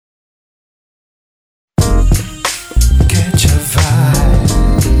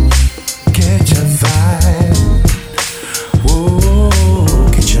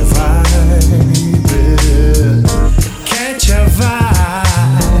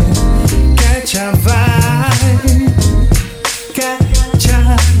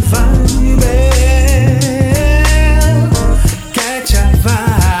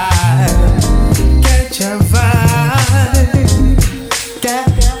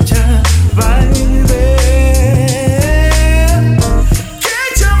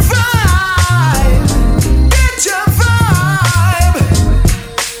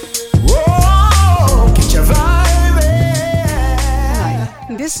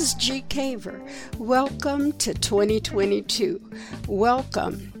this is G. Caver. Welcome to 2022.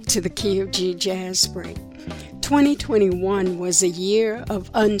 Welcome to the Key of G Jazz Break. 2021 was a year of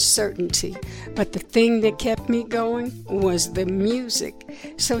uncertainty, but the thing that kept me going was the music.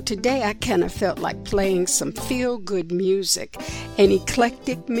 So today I kind of felt like playing some feel-good music, an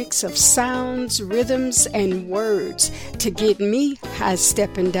eclectic mix of sounds, rhythms, and words to get me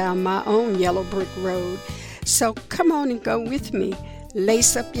high-stepping down my own yellow brick road. So come on and go with me.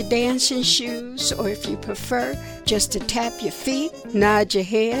 Lace up your dancing shoes, or if you prefer, just to tap your feet, nod your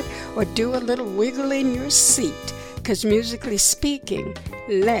head, or do a little wiggle in your seat. Because musically speaking,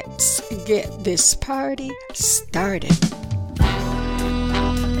 let's get this party started.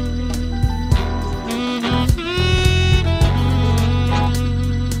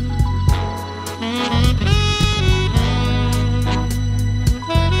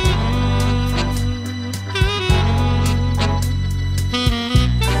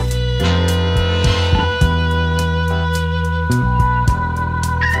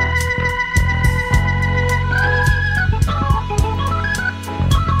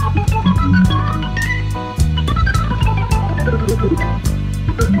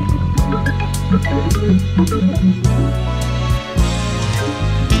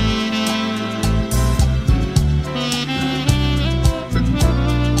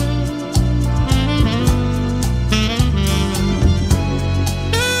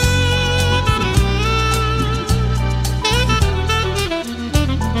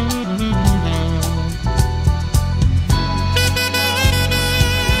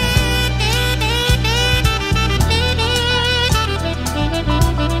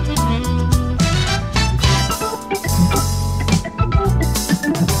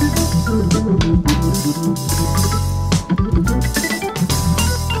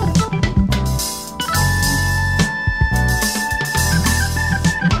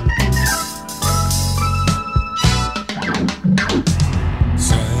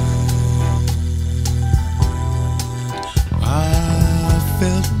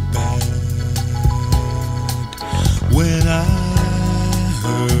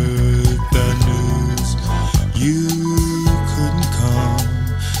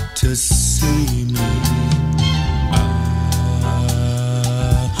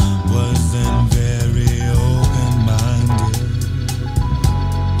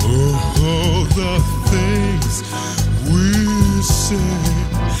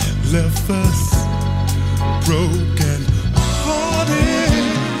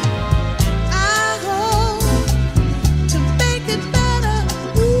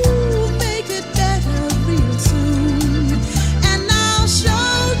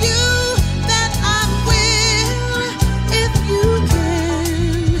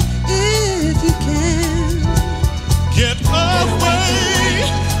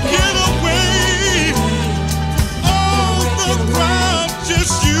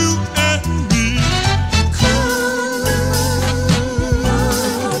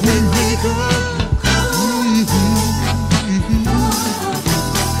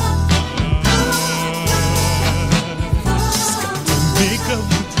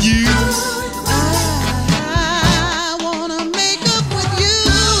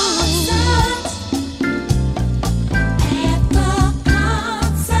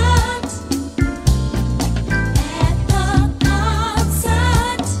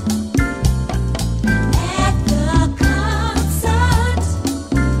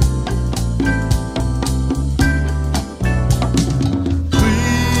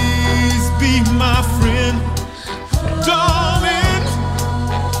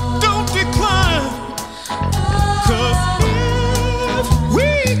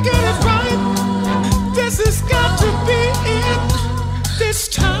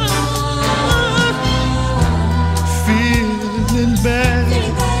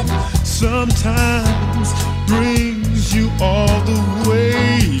 Sometimes brings you all the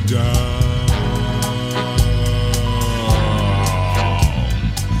way down.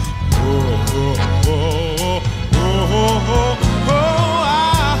 Oh, oh, oh, oh, oh, oh,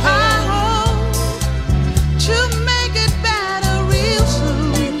 I hope to make it better real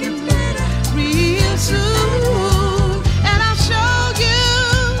soon. Make it better real soon. And I'll show you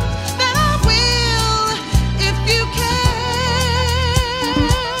that I will if you can.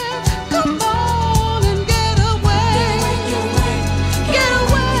 Come on and get away.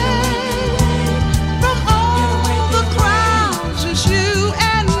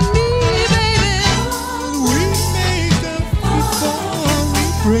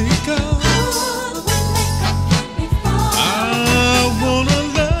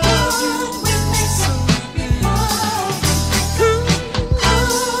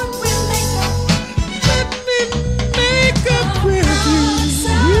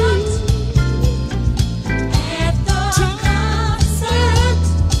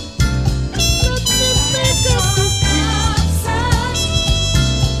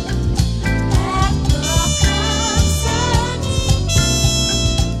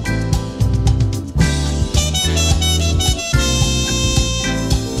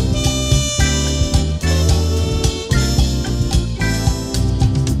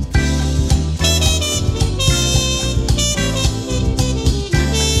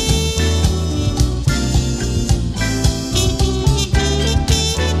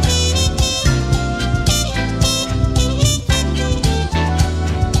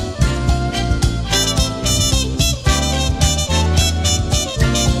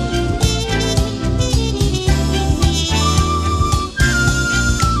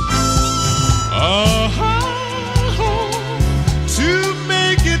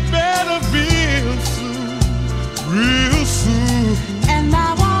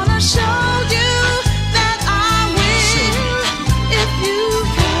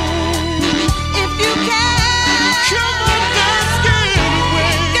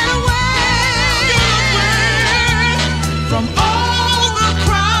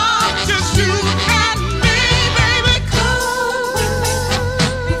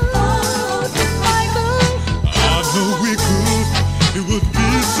 it would be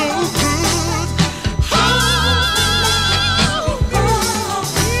so good. Oh,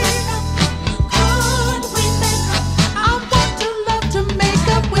 I want to love to make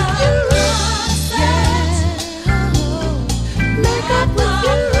up with you. Make up with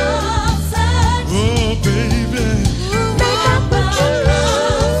you. Oh, baby. Make up with you.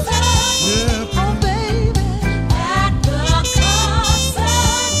 Yeah. Oh, baby. At the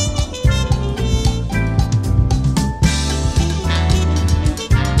concert.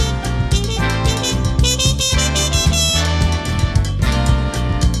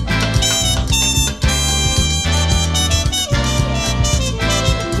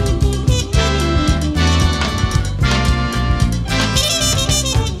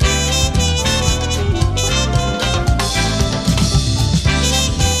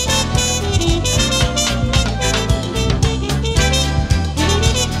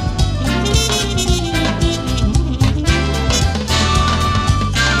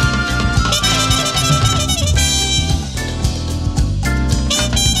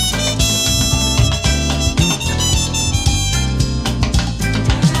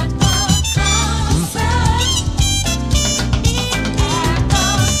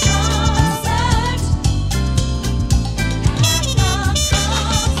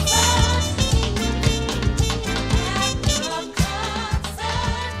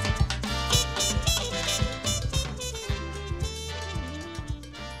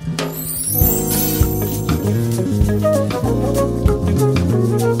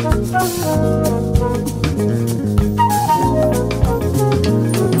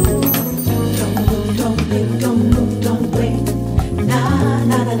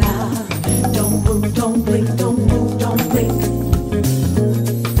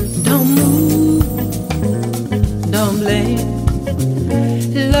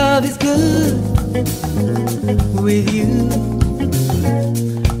 Love is good with you.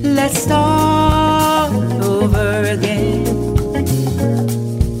 Let's start over again.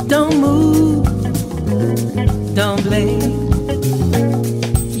 Don't move, don't blame.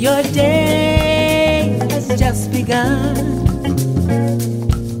 Your day has just begun.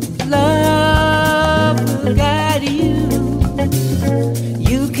 Love will guide you.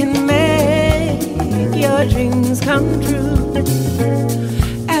 You can make your dreams come true.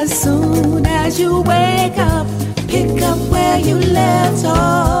 As soon as you wake up, pick up where you left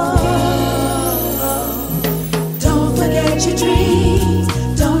off. Don't forget your dreams,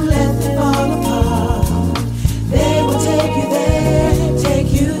 don't let them fall apart. They will take you there,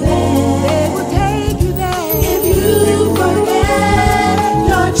 take you there. They will take you there. If you forget,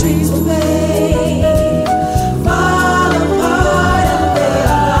 your dreams will fade, fall apart and they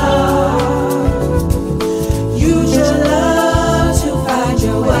are gone. Use your love to find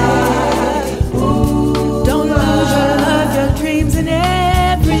your way. Don't lose your love, your dreams and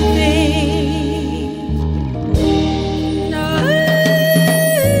everything. No.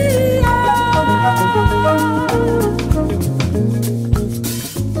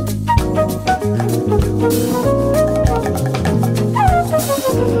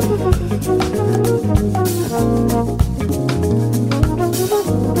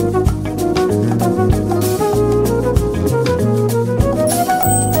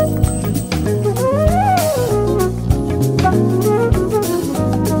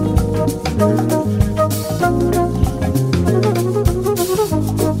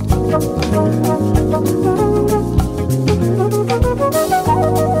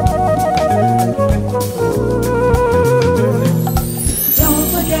 Don't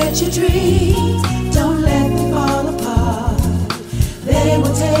forget your dreams, don't let them fall apart. They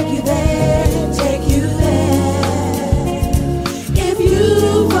will take you there, take you there. If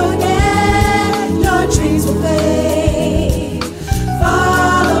you forget, your dreams will fade,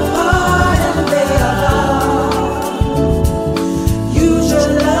 fall apart and they are gone. Use your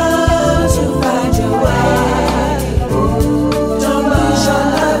love to find your way. Don't lose your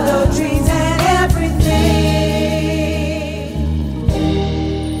love, your dreams and everything.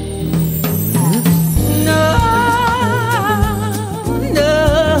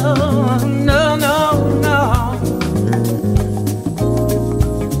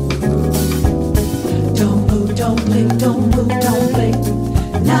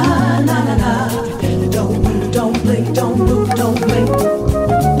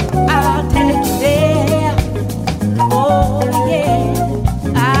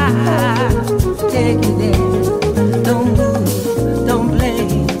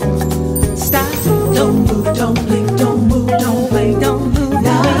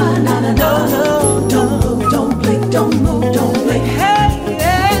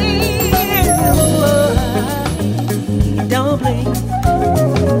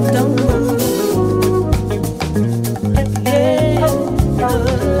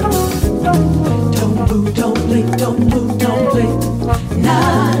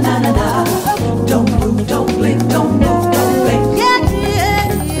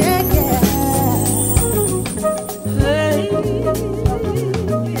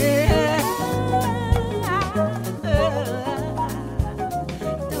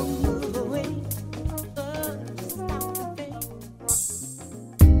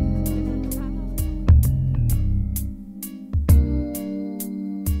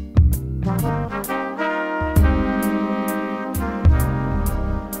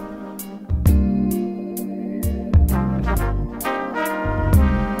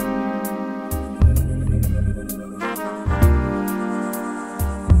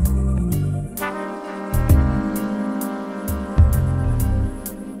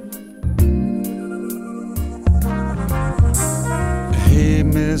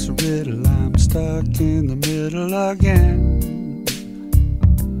 Miss Riddle, I'm stuck in the middle again.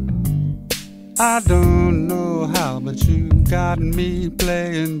 I don't know how, but you've got me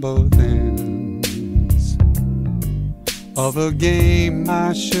playing both ends of a game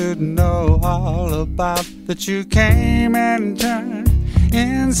I should know all about, that you came and turned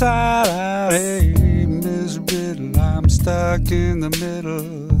inside out. Hey, Miss Riddle, I'm stuck in the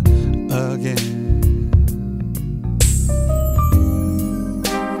middle again.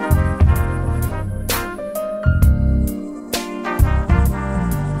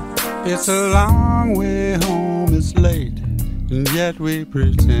 It's a long way home, it's late, and yet we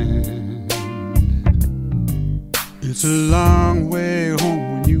pretend. It's a long way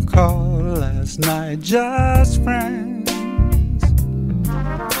home when you called last night, just friends.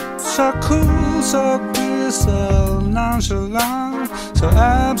 So cool, so clear, so nonchalant, so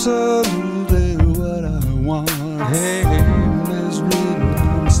absolutely what I want. Hey, Miss Riddle,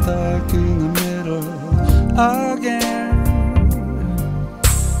 I'm stuck in the middle again.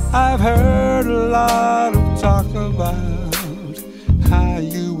 I've heard a lot of talk about how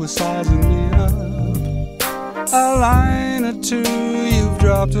you were sizing me up. A line or two you've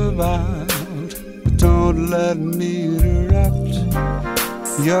dropped about, but don't let me interrupt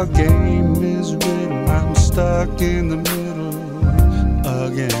your game, Miss Riddle. I'm stuck in the middle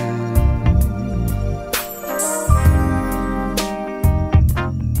again.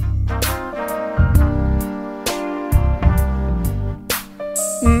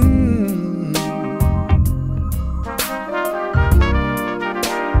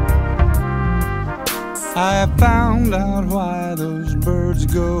 I have found out why those birds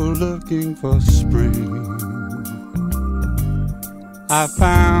go looking for spring. I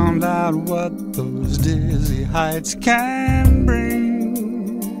found out what those dizzy heights can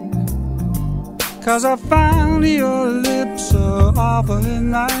bring. 'Cause I found your lips so awfully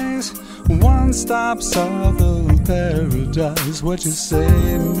nice, one stop south of paradise. What you say,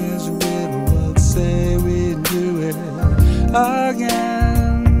 Miss Riddle? What say we do it again?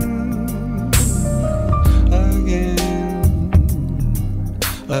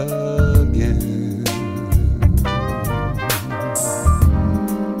 Again.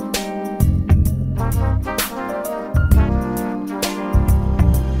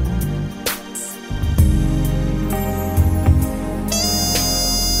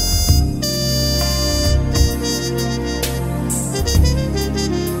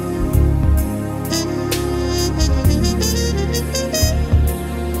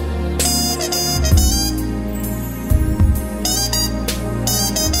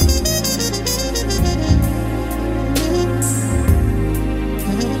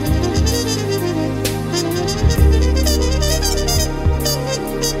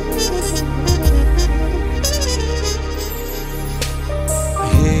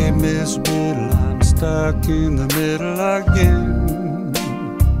 Miss Riddle, I'm stuck in the middle again.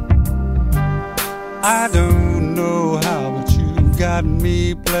 I don't know how, but you've got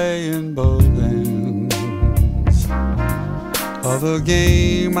me playing both ends of a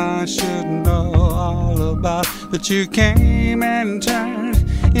game I should know all about, that you came and turned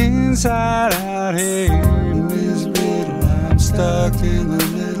inside out. Hey, Miss Riddle, I'm stuck in the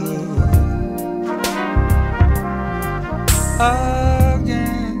middle again.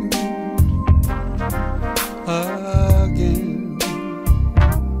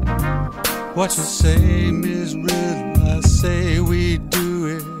 What you say, Miss Riddle? I say we do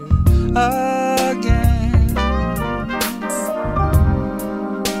it again.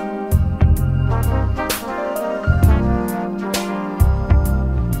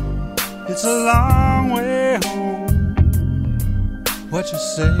 It's a long way home. What you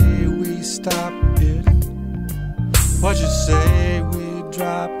say we stop it? What you say we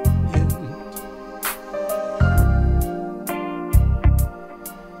drop it?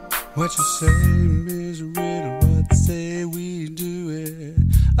 What you say, Miss Riddle? What say we do it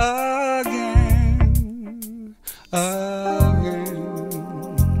again, again,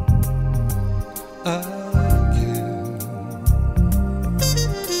 again,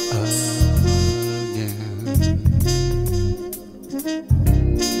 again.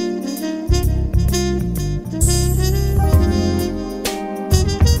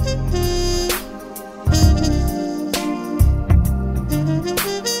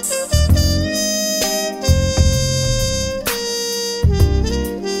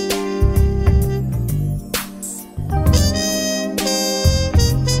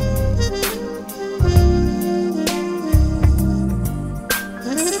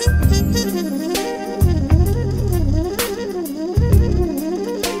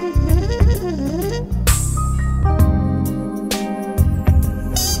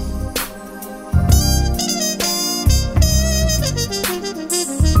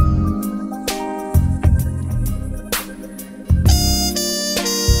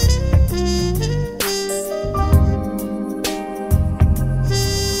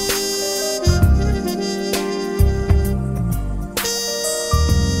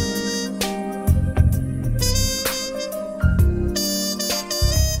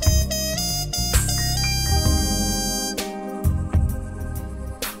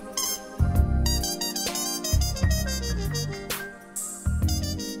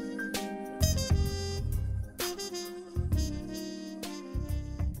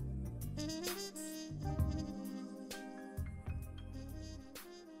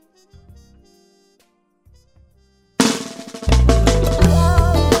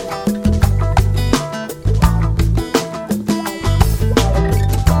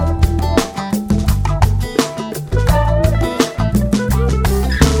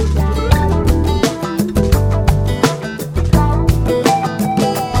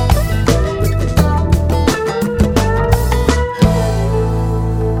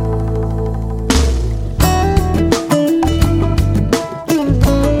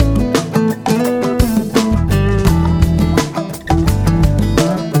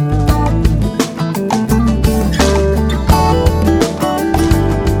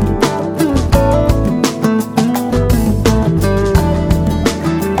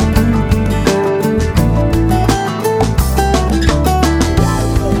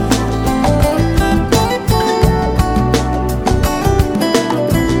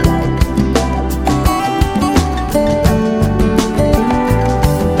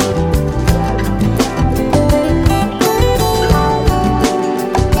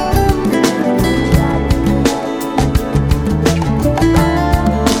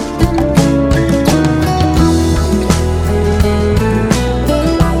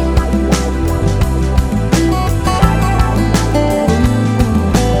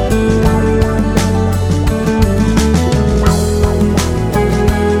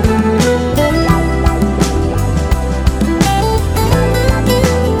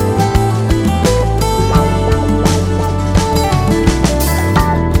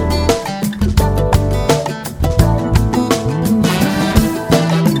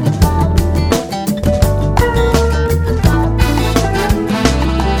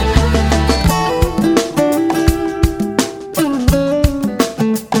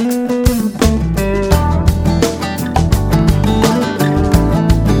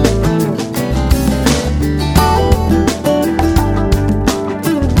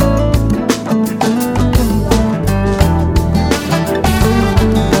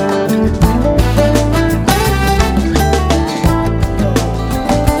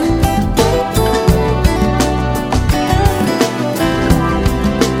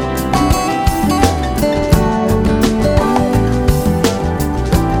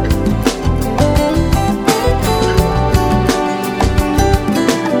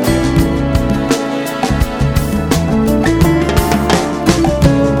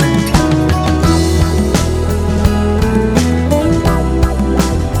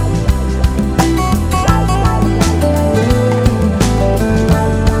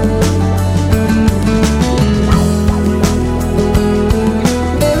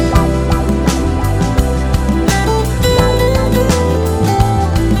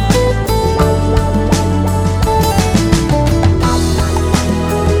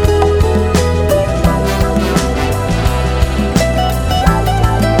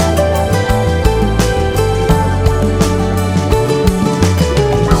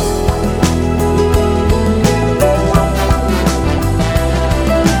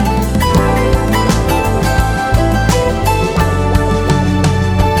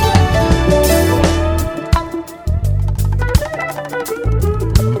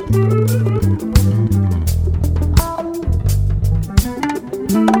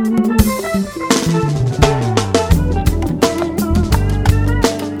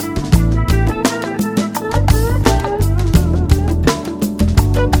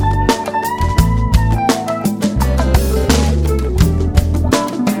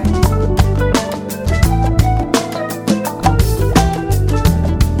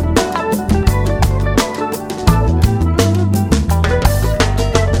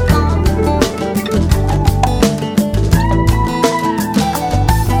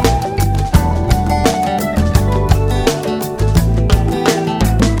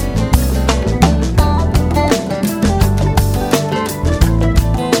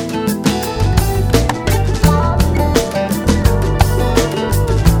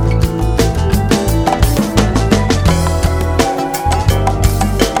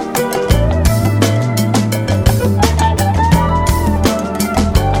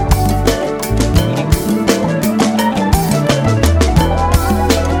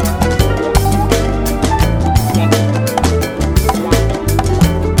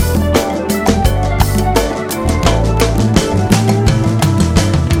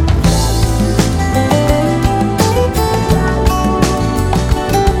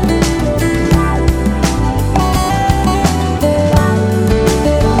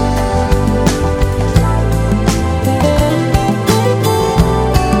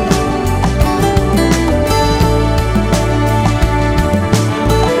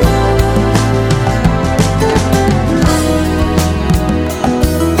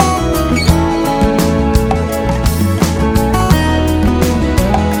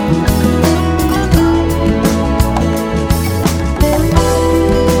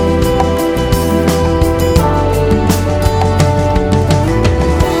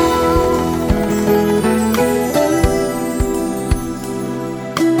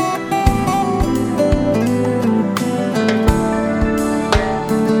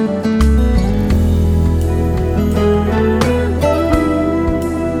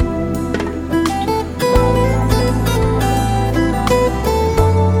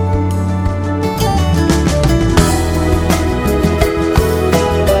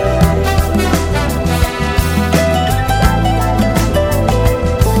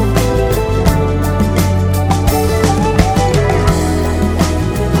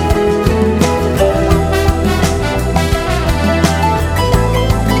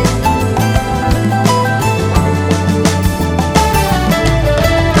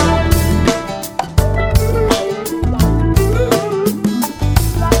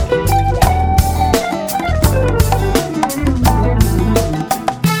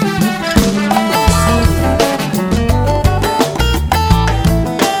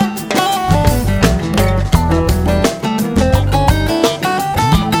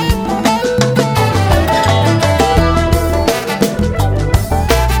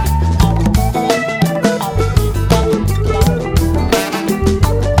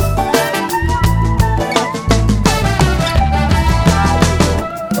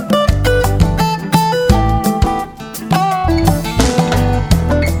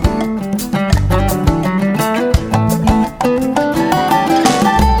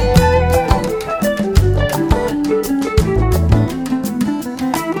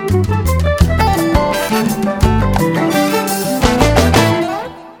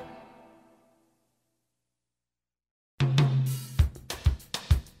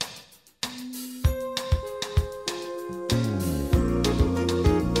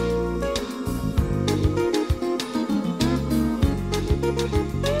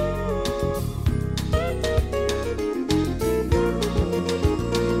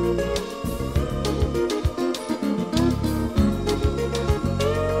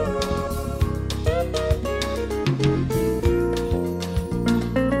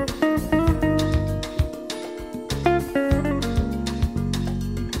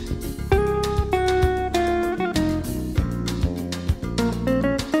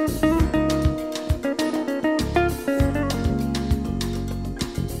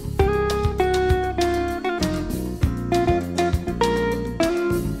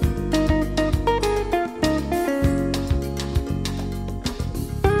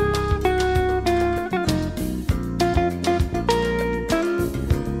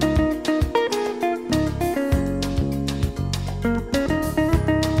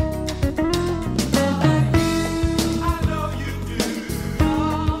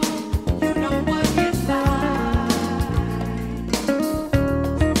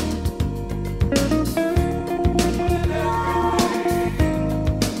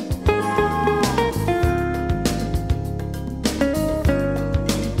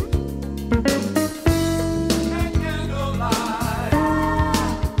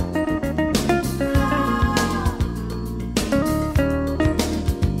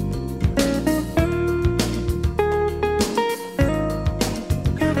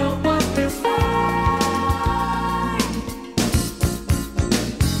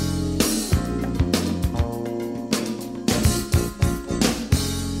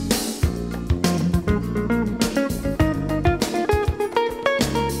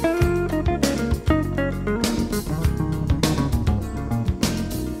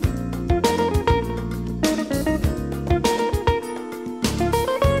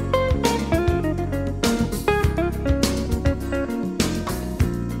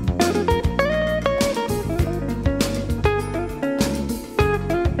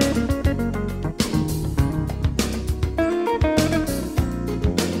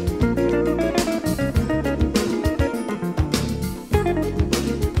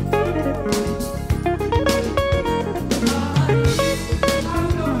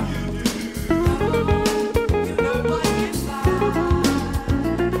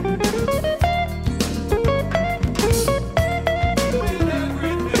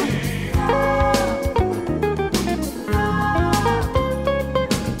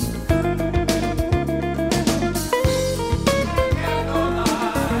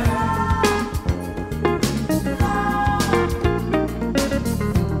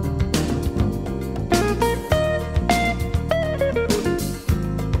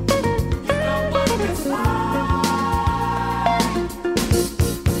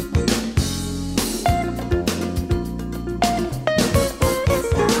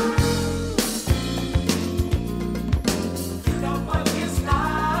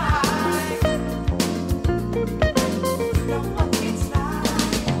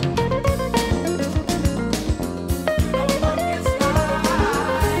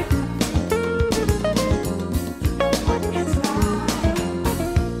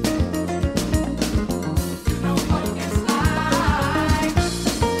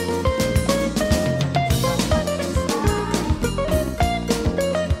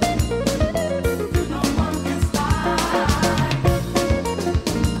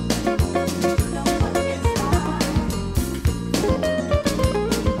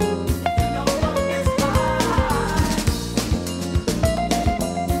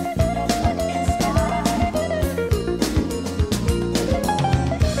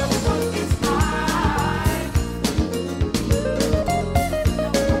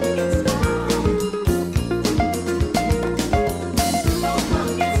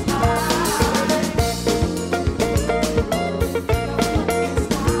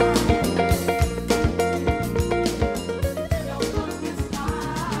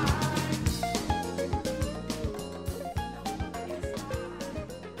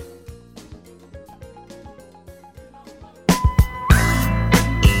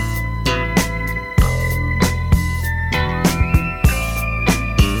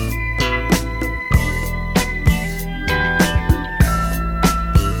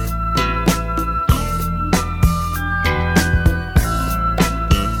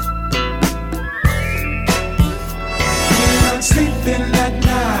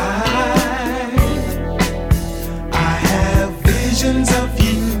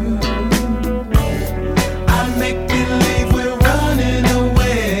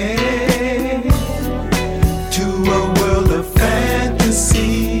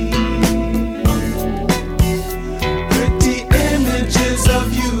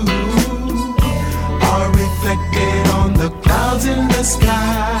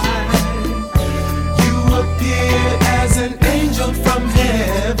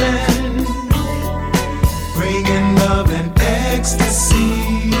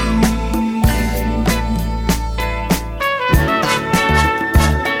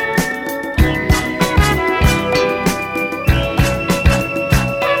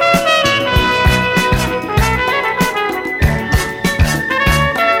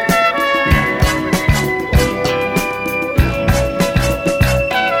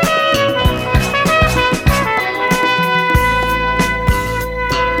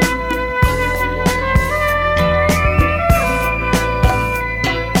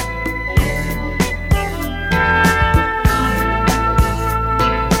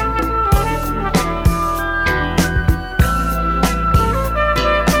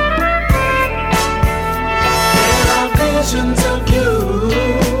 visions of you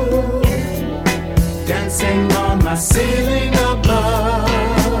dancing on my ceiling above.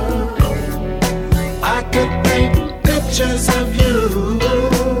 I could paint pictures of you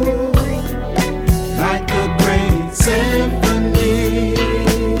like a great symphony.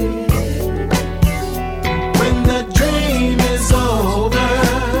 When the dream is over,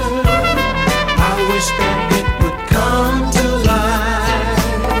 I wish that it would come to life,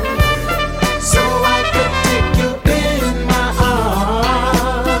 so I could take you in my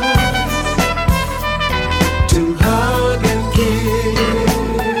arms to hug and kiss.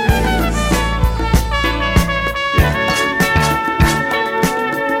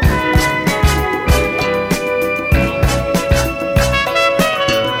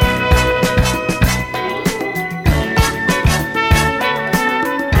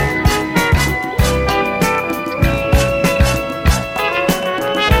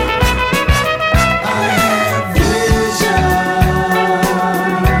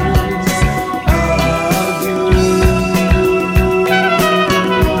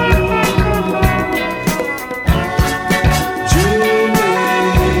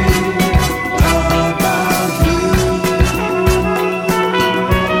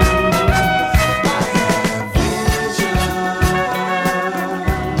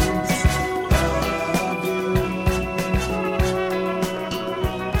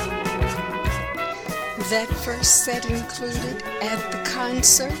 That first set included At the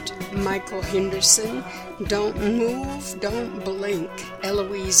Concert, Michael Henderson, Don't Move, Don't Blink,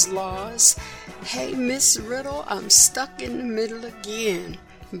 Eloise Laws, Hey Miss Riddle, I'm Stuck in the Middle Again,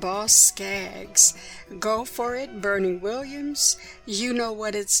 Boss Skaggs, Go For It, Bernie Williams, You Know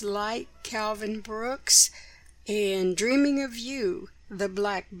What It's Like, Calvin Brooks, and Dreaming of You, The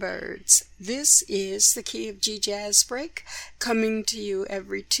Blackbirds. This is the Key of G Jazz Break, coming to you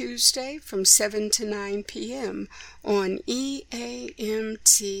every Tuesday from 7 to 9 p.m. on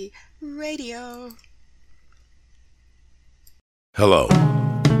EAMT Radio. Hello,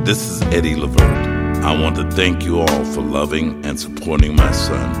 this is Eddie Levert. I want to thank you all for loving and supporting my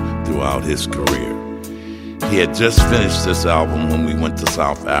son throughout his career. He had just finished this album when we went to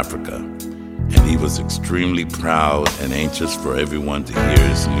South Africa, and he was extremely proud and anxious for everyone to hear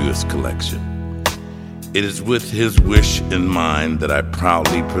his newest collection. It is with his wish in mind that I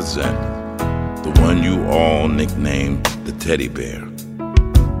proudly present the one you all nicknamed the Teddy Bear,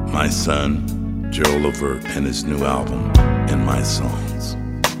 my son, Gerald Levert, and his new album, In My Songs.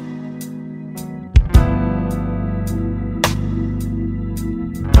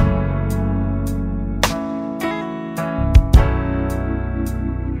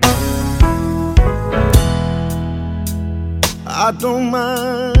 I don't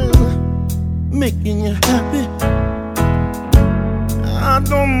mind making you happy. I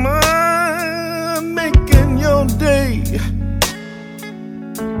don't mind making your day.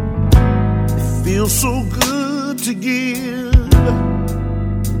 It feels so good to give,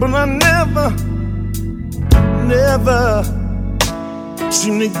 but I never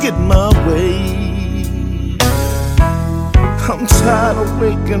seem to get my way. I'm tired of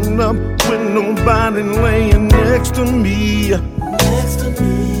waking up with nobody laying next to me.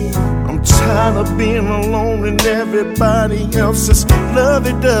 I'm tired of being alone and everybody else is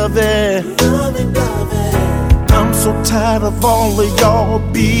lovey-dovey. I'm so tired of all of y'all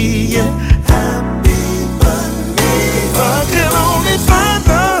being happy but me. If I could only find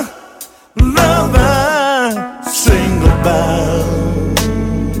the love I sing about.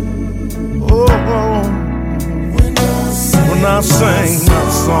 Oh, when I sing my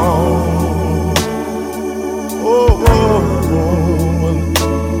song,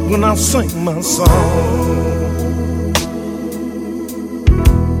 when I sing my song,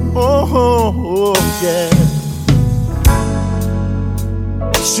 yeah.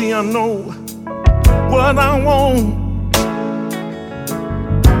 See, I know what I want,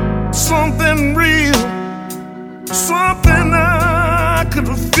 something real, something I could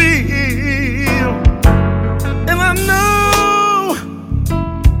feel, and I know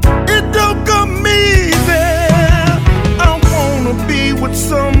it don't come easy. I wanna be with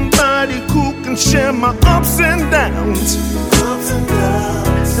somebody who can share my ups and downs.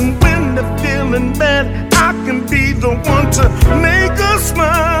 And when they're feeling bad, I can be the one to make her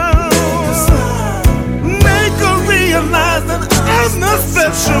smile, make her realize that I'm the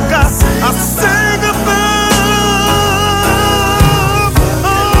special guy I sang about.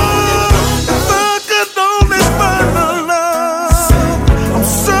 If I could only find the love, I'm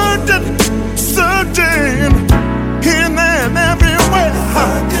searching here and there and everywhere. If I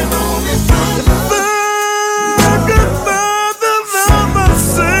could only find the love,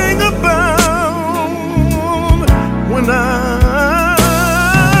 I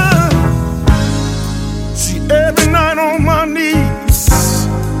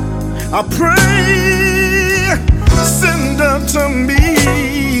I pray, send her to me.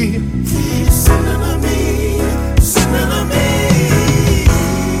 Send her to me, send her to me.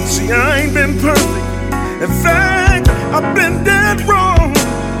 See, I ain't been perfect. In fact, I've been dead wrong.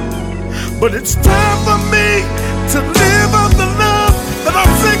 But it's time for me to live out the love that I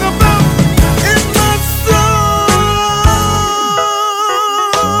sing about in my song.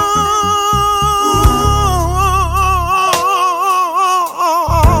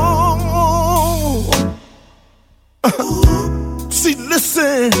 See,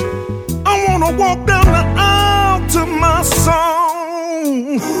 listen, I wanna walk down the aisle to my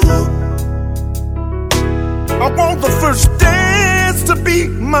song. I want the first dance to be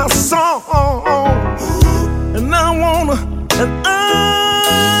my song, and I wanna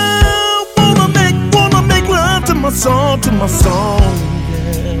make love to my song,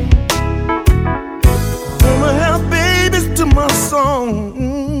 yeah. Wanna have babies to my song.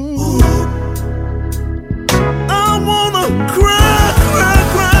 I wanna cry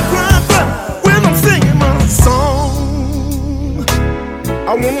when I'm singing my song.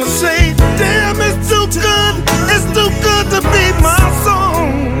 I wanna say, damn, it's too good. It's too good to be my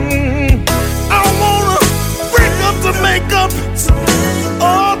song. I wanna break up the makeup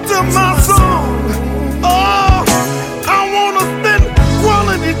all to my song. Oh, I wanna spend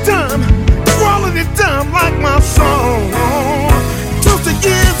quality time like my song. Toast the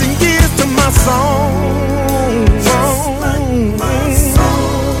years and years to my song.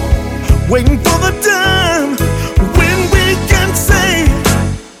 Waiting for the time when we can say,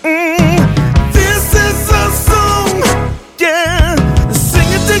 this is a song, yeah. Sing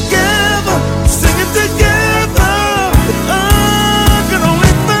it together, sing it together. I can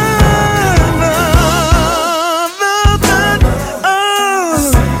only find love that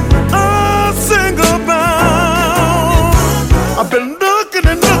I sing about. I've been looking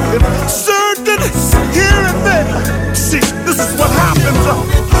and looking, searching here and there. See, this is what happens.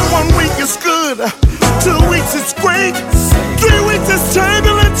 1 week is good, 2 weeks is great, 3 weeks is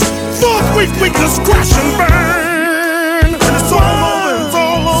turbulence, 4th week we just crash and burn. And it's all over, it's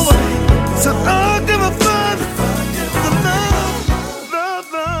all over. So I'm gonna find the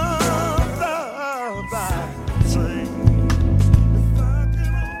love I sing.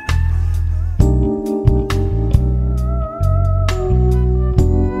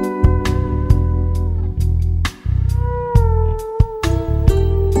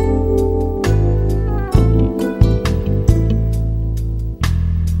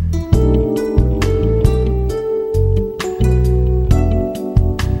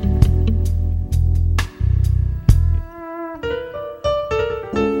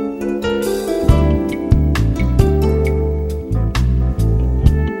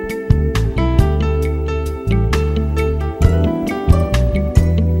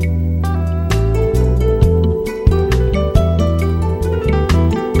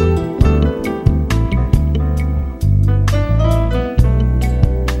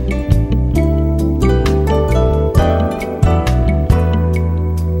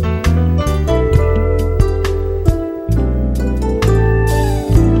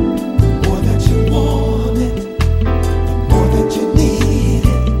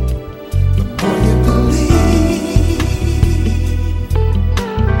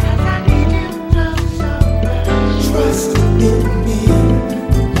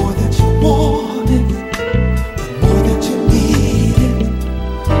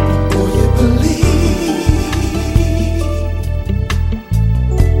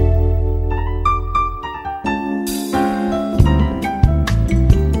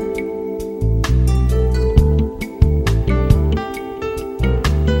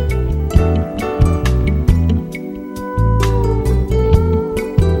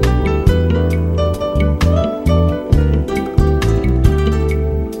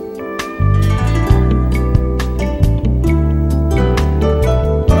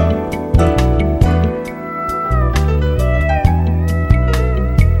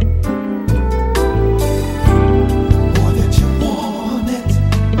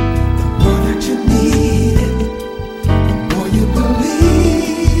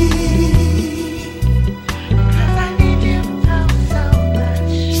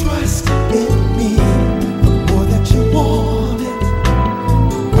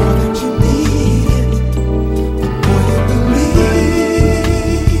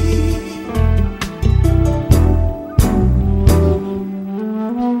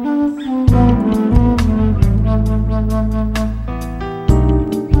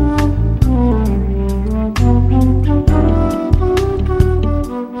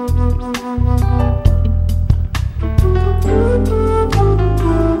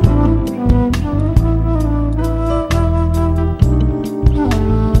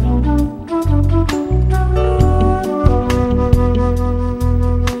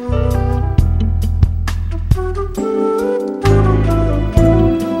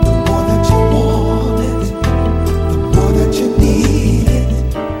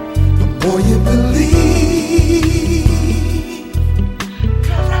 more you believe.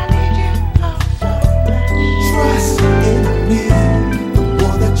 'Cause I need you oh so much. Trust in me. The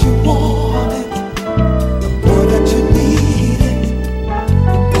more that you want it, the more that you need it,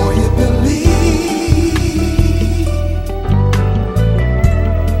 the more you believe.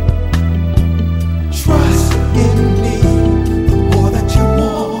 Trust in me. The more that you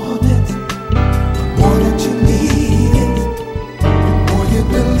want it, the more that you need it, the more you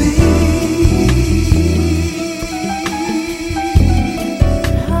believe.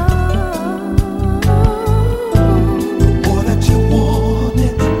 The more that you want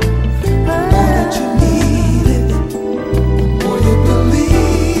it, the more that you need it, the more you believe.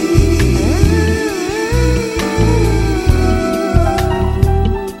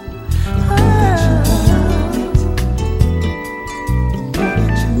 That you want it, the more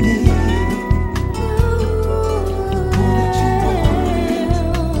that you need it, the more that you want it,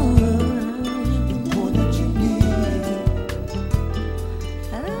 the more that you need it,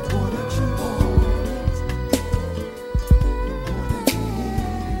 the more that you want it, the more that you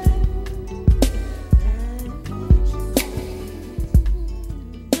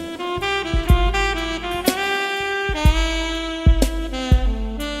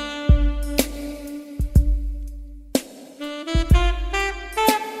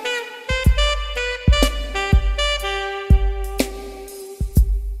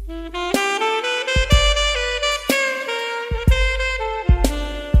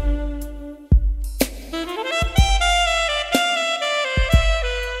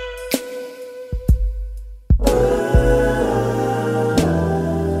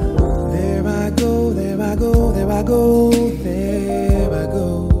There I go, there I go, there I go, there I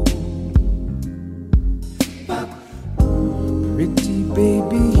go. Pretty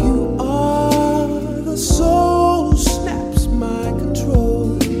baby, you are the soul who snaps my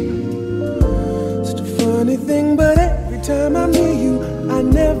control. Such a funny thing, but every time I'm near you, I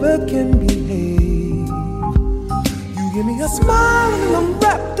never can behave. You give me a smile and I'm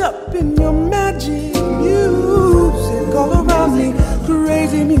wrapped up in your magic music all around me.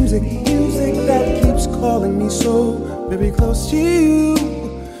 Crazy music, music that keeps calling me so very close to you.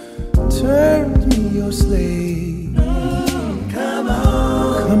 Turns me your slave. Come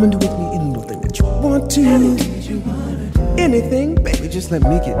on, come and do with me anything that you want to. Anything, baby, just let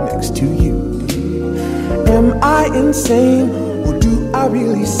me get next to you. Am I insane, or do I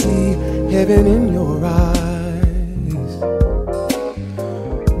really see heaven in your eyes?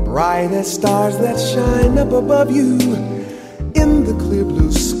 Bright as stars that shine up above you in the clear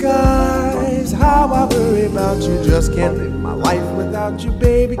blue skies. How I worry about you, just can't live my life without you,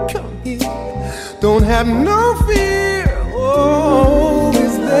 baby. Come here, don't have no fear. Oh,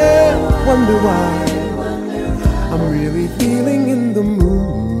 is there? Wonder why I'm really feeling in the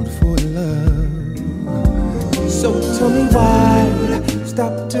mood for love. So tell me why,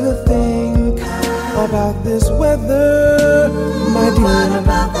 stop to think about this weather, my dear. What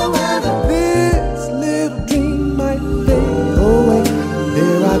about the weather? This little dream might fade away.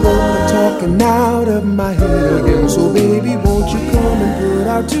 There I go, talking out of my head again. So baby, won't you come and put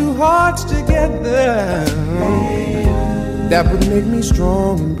our two hearts together? That would make me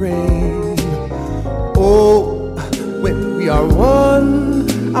strong and brave. Oh, when we are one,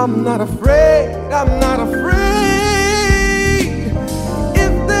 I'm not afraid, I'm not afraid.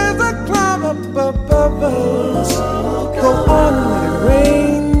 If there's a cloud up above us, go on and let it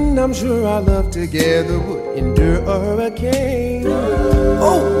rain. I'm sure our love together would endure a hurricane.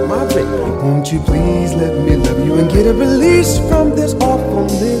 Oh, my baby, won't you please let me love you and get a release from this awful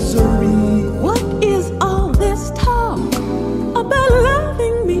misery? What is all this talk about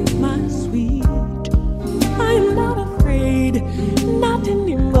loving me, my sweet? I'm not afraid, not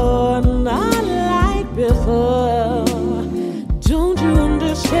anymore, not like before. Don't you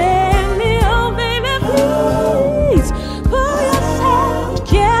understand me? Oh, baby, please pull yourself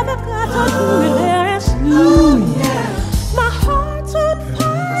together, 'cause I'm doing very smooth. My heart's on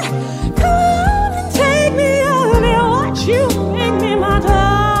fire. Come on and take me over. Watch you make me my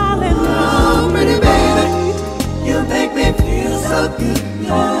darling. Oh, pretty baby, you make me feel so good.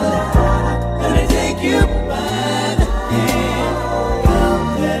 Gonna take you by the hand. Come,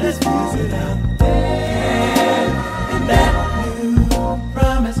 let us visit out there in that new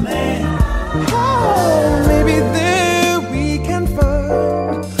promised land. Oh, maybe there we can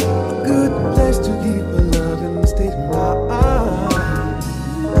find a good place to keep a loving state of mind.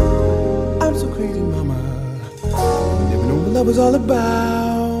 I'm so crazy, mama. Never know what love was all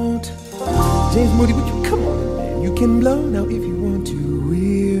about. James Moody, would you come on, man? You can blow now if you want to.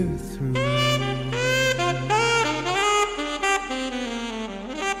 We're through.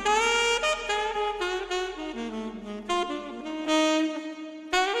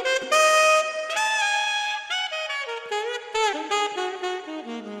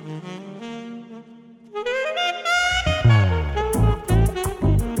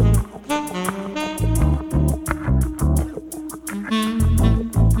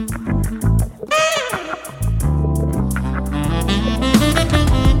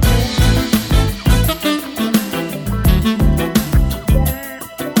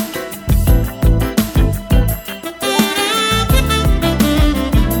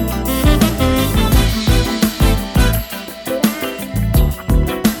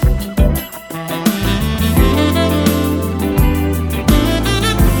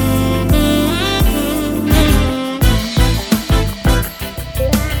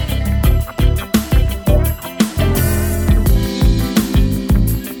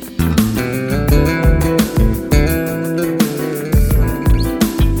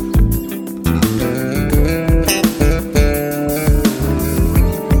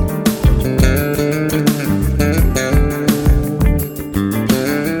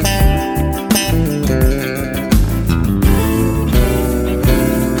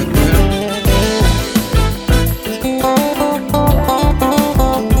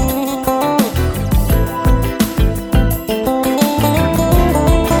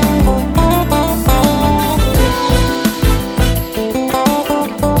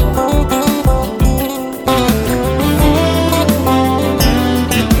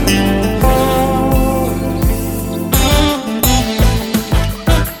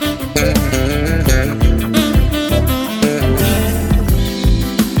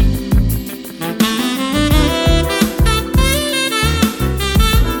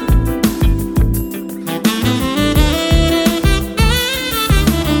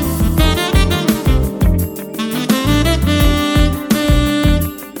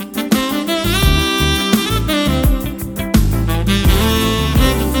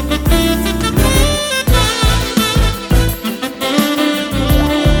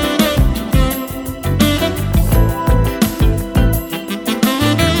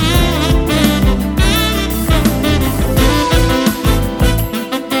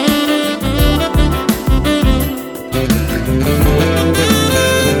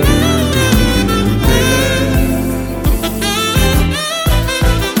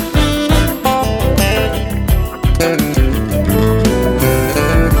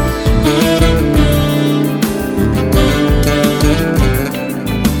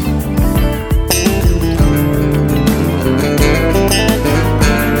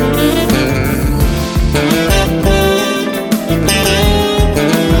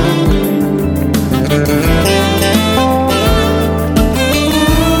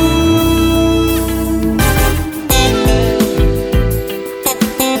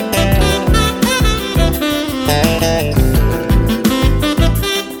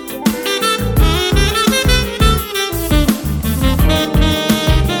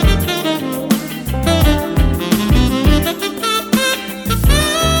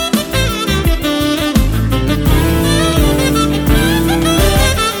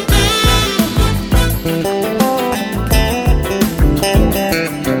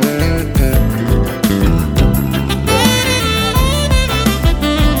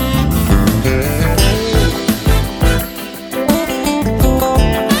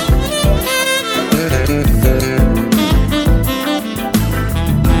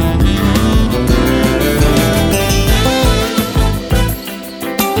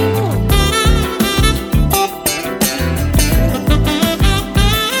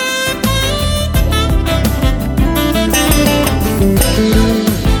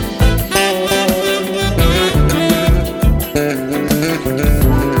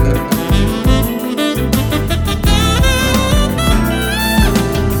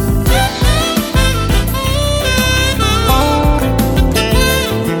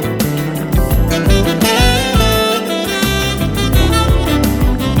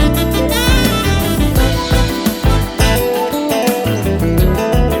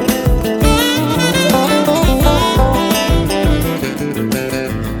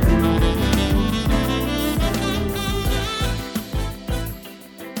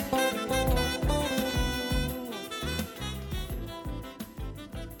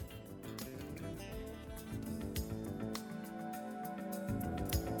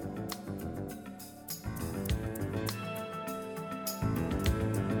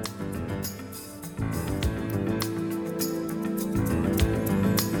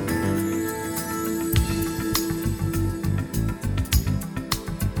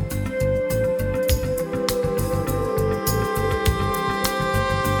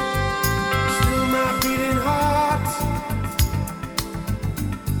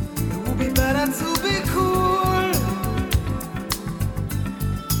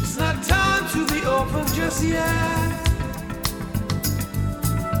 just yet.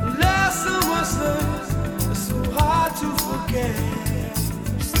 Lesson was learned, it's so hard to forget.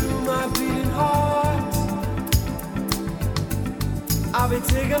 Still my beating heart, I'll be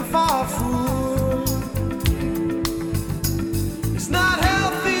taken for a fool. It's not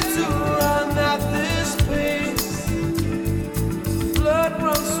healthy to run at this pace. Blood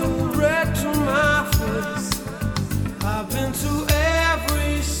runs so red to my face. I've been to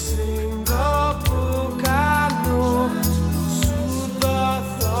every single book I know to soothe the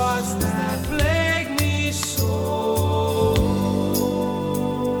thoughts that plague me so.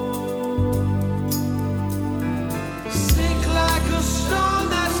 Sink like a stone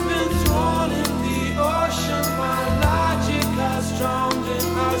that's been thrown in the ocean. My logic has drowned in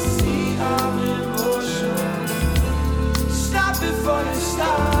a sea of emotion. Stop before you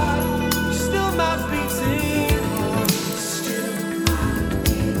start. Still my beating.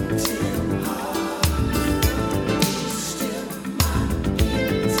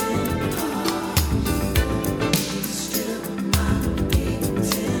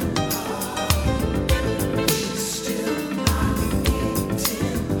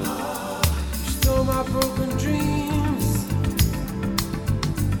 Broken dreams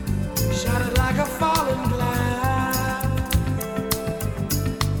shattered like a fallen glass.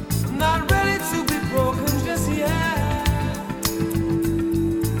 I'm not ready to be broken just yet.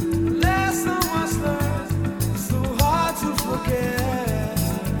 Lesson was learned, so hard to forget.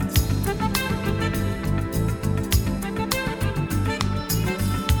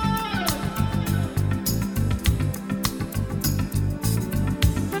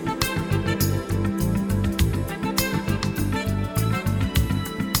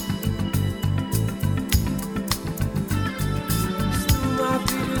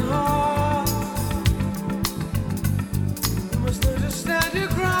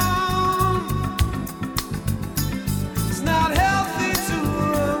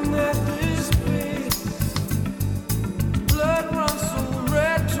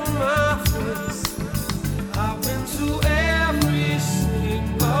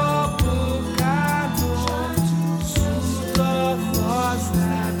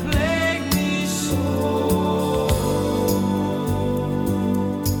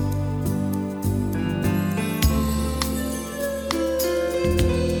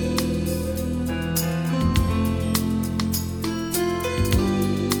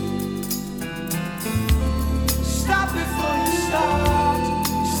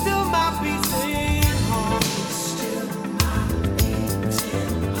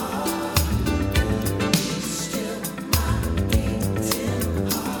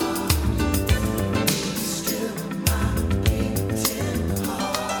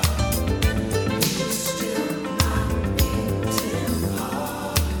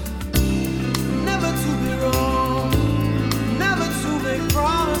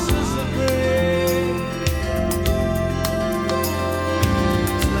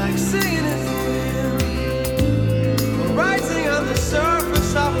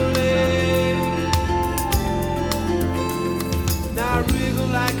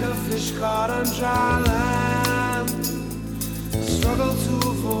 Caught on dry land, struggle to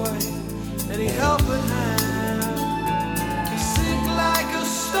avoid any helping hand. Sink like a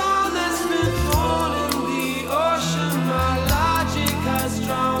stone that's been thrown in the ocean. My logic has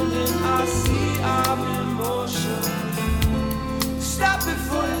drowned in a sea of emotion. Stop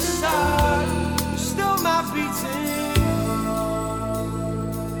before you start, still my beating.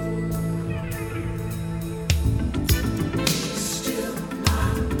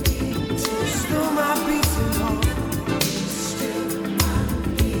 Still my beating heart.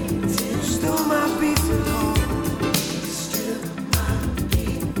 Still my beating heart.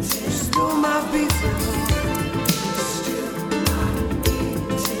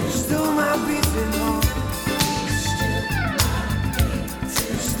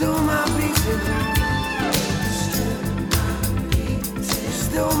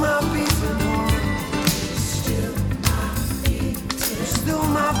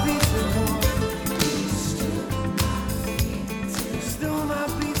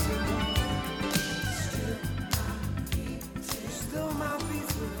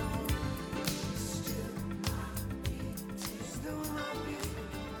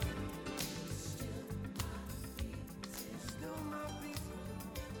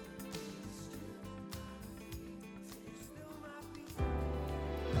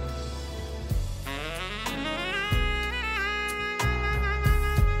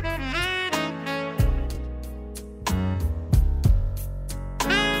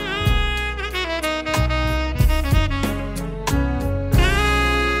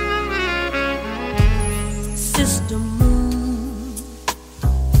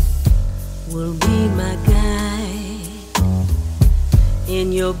 will be my guide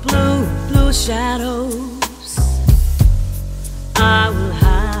in your blue, blue shadows. I will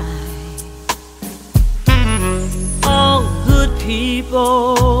hide. All good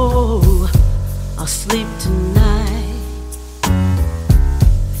people asleep tonight.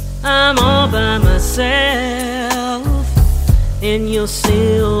 I'm all by myself in your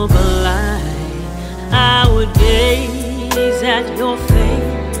silver light. I would gaze at your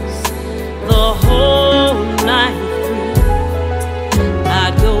face the whole night through.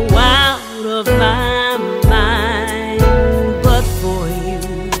 I'd go out of my mind, but for you.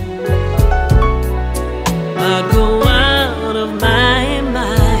 I'd go out of my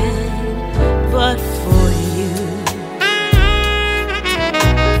mind, but for you.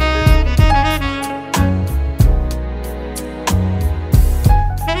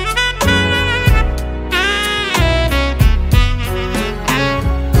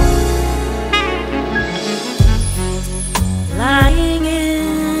 Lying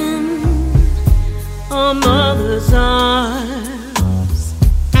in a mother's arms,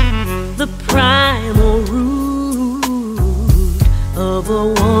 the primal root of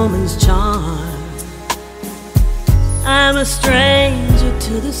a woman's charm. I'm a stranger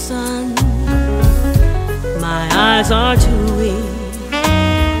to the sun. My eyes are too weak.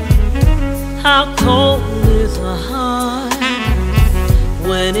 How cold is a heart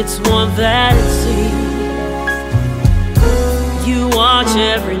when it's warm that it sees? You watch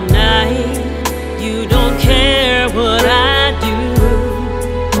every night. You don't care what I do.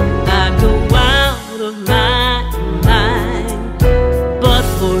 I go out of my mind, but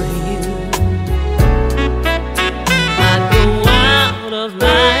for you. I go out of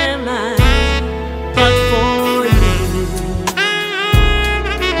my mind, but for you.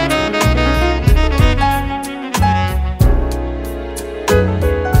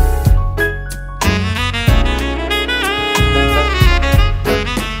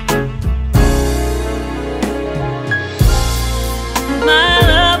 My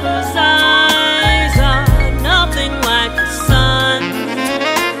lover's eyes are nothing like the sun.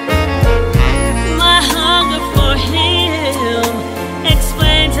 My hunger for him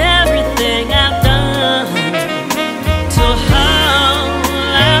explains everything I've done. To howl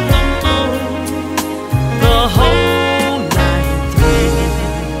at the moon the whole night through,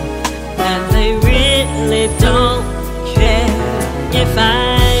 and they really don't care if I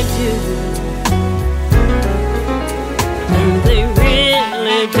do. And they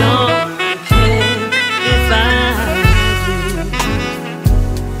really don't care if I do.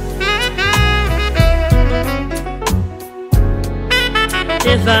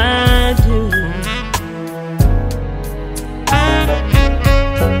 If I do.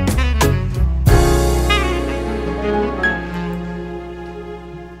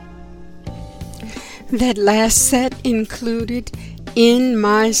 That last set included In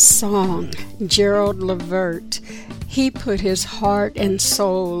My Song, Gerald Levert. He put his heart and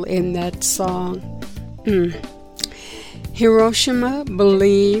soul in that song. Hiroshima,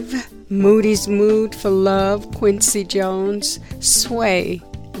 Believe, Moody's Mood for Love, Quincy Jones, Sway,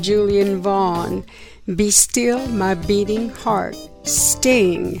 Julian Vaughn, Be Still My Beating Heart,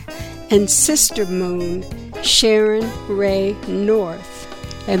 Sting, and Sister Moon, Sharon Ray North.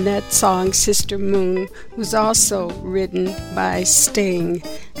 And that song, Sister Moon, was also written by Sting.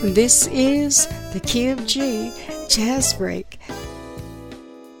 This is the Key of G Jazz Break.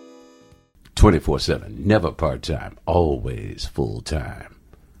 24/7, never part-time, always full-time.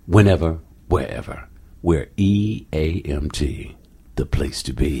 Whenever, wherever. We're EAMT, the place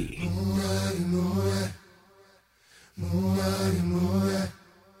to be.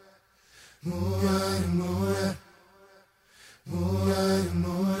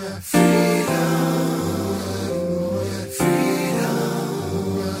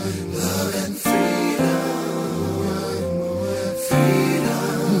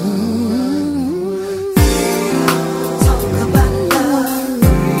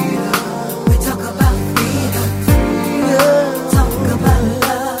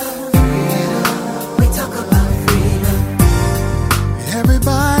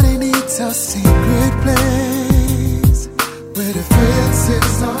 Everybody needs a secret place where the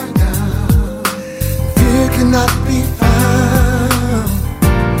fences are down. Fear cannot be found.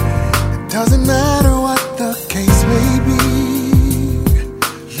 It doesn't matter what the case may be.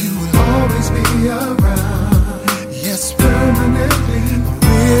 You will always be around. Yes, permanently.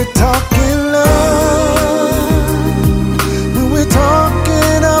 We're talking love. When we're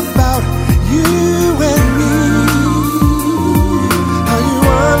talking about you and me.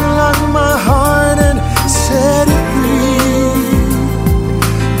 Unlock my heart and set it free.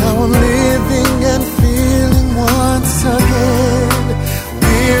 Now I'm living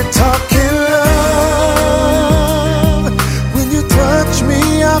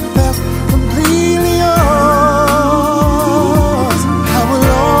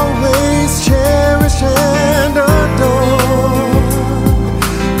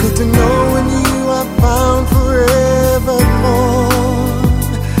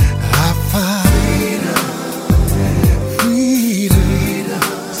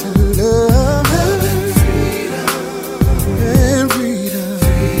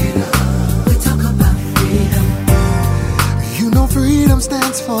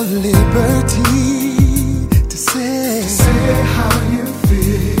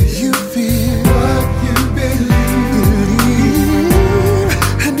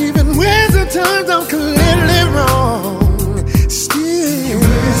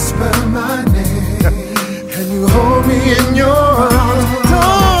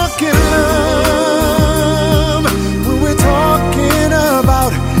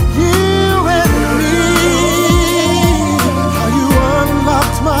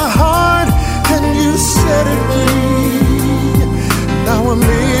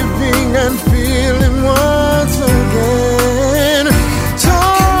and feeling once again.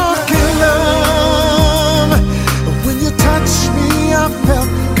 Talking love, when you touched me, I felt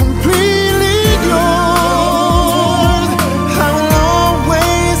completely yours. I will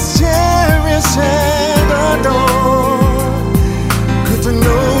always cherish and adore. Good to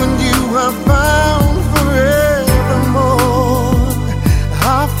know you are found forevermore.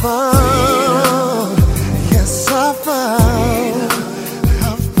 I found, yes I found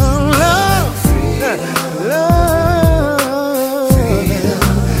love.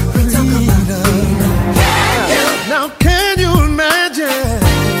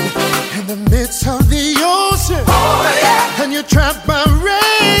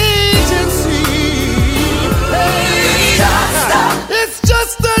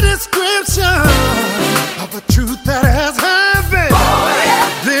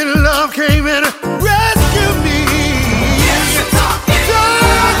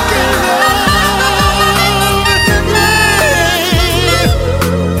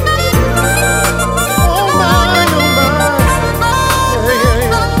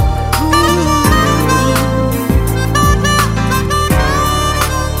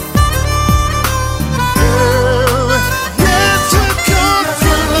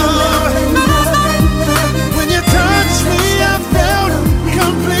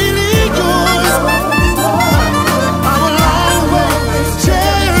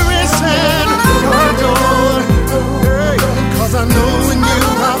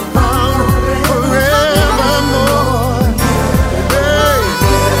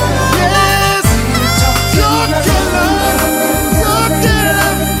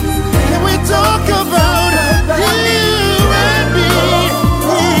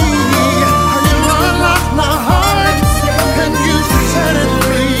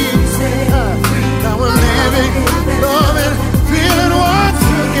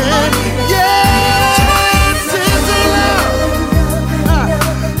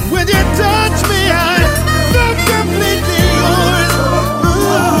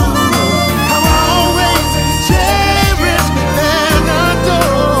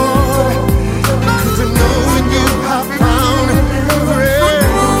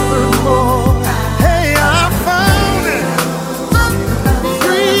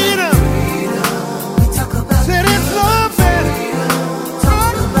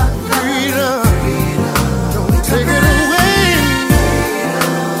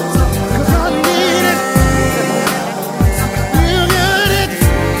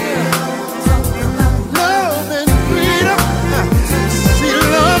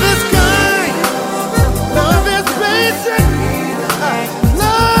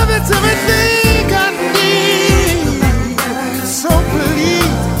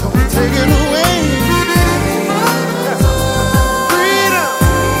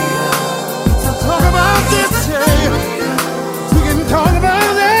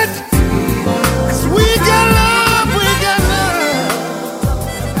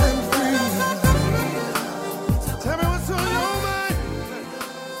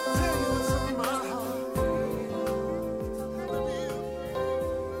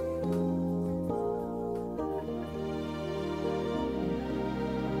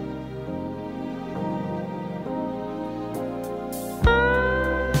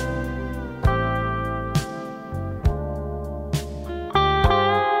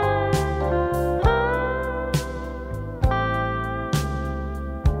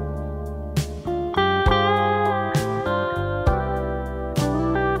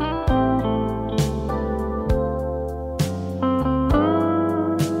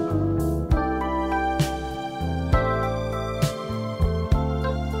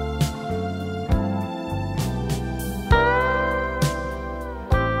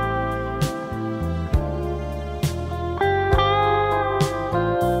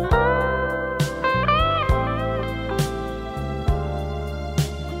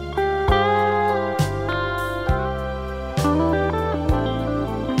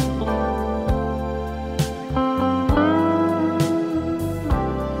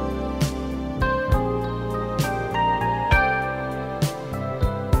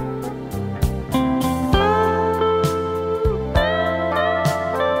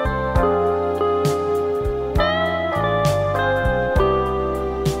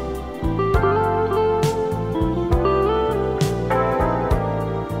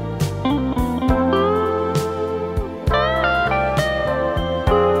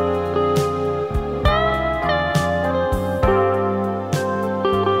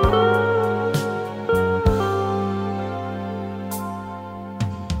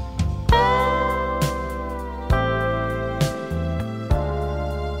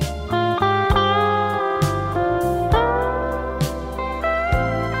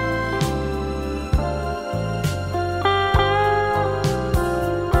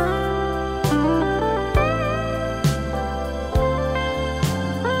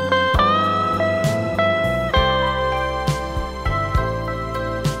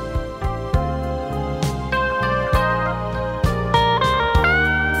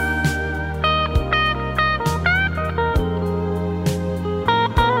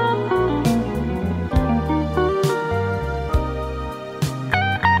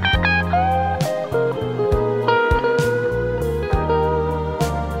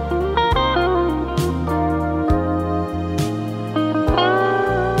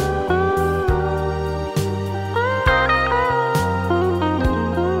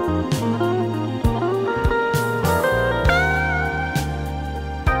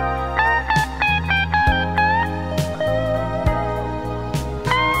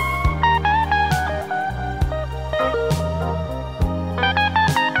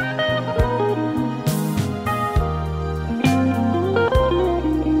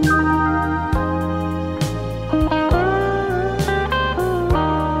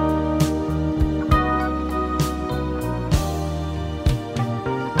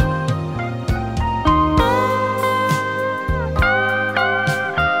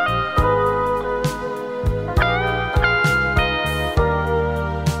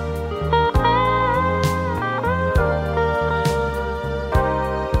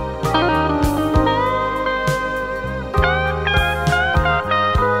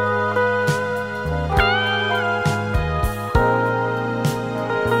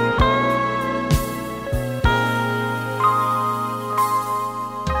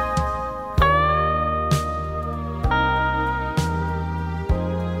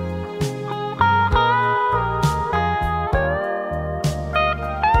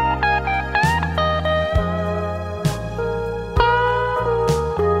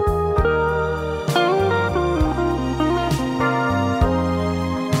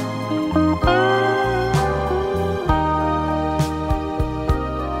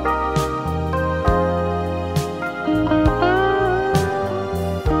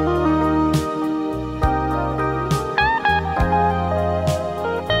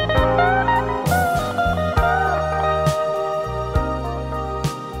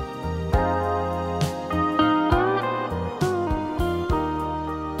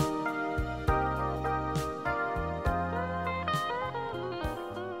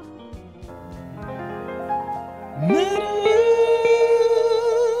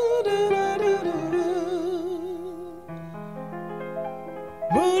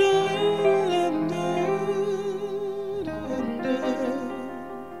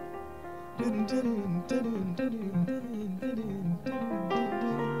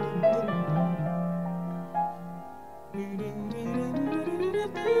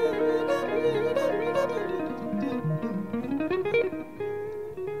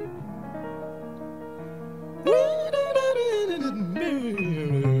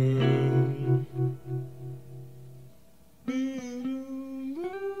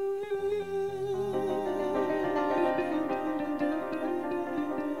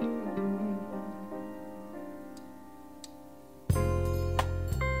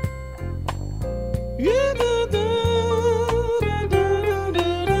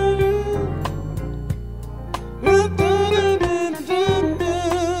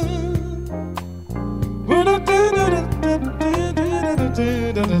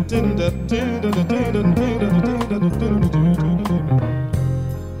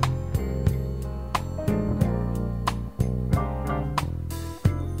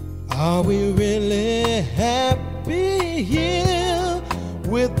 Are we really happy here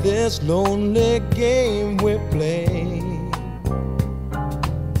with this lonely game we play?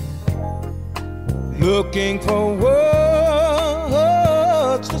 Looking for words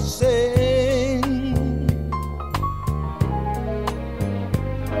to say,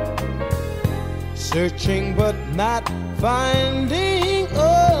 searching but not finding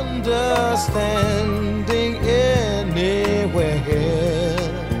understanding anywhere.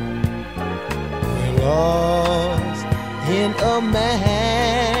 We're lost in a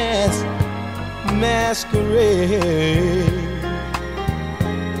masquerade,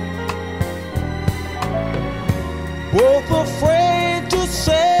 both afraid to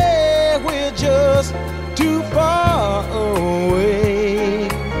say we're just too far away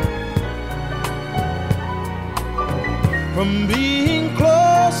from being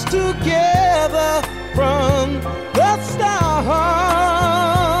close together from the start.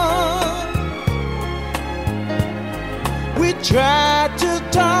 We tried to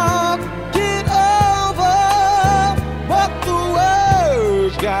talk it over, but the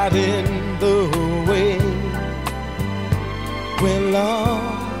words got in the way. We're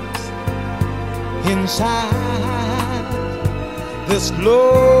lost inside this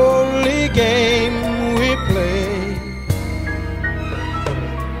lonely game we play.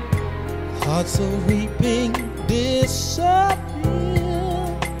 Hearts are weeping disappear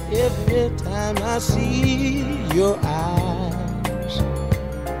every time I see your eyes.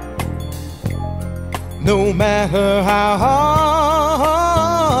 No matter how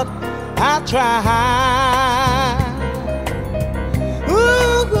hard I try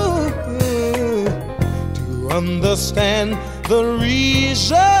to understand the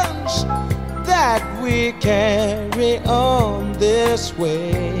reasons that we carry on this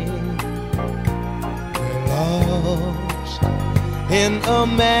way. We're lost in a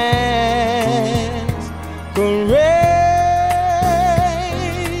masquerade.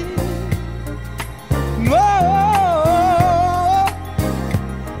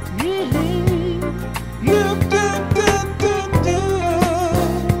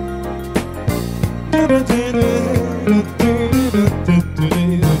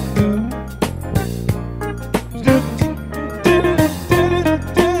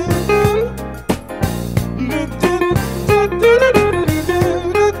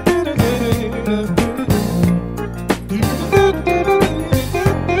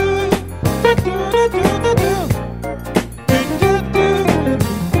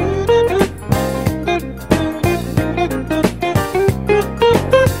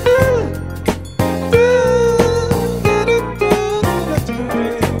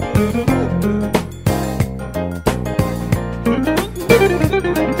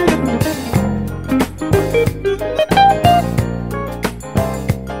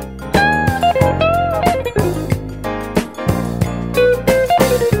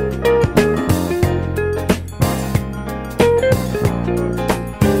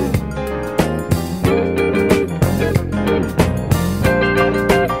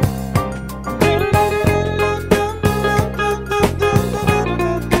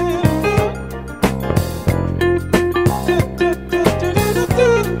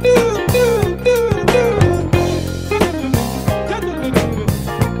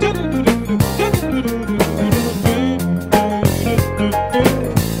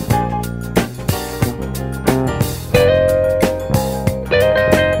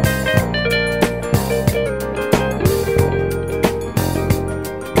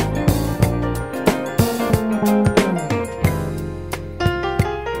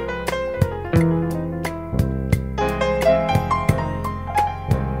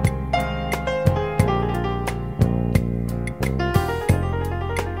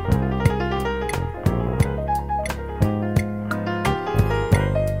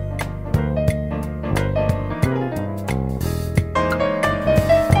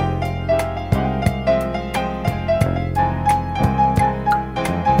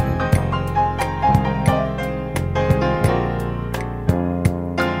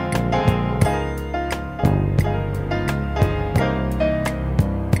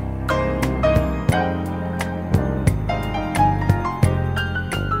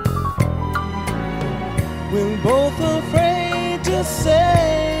 We're both afraid to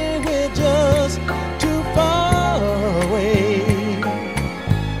say we're just too far away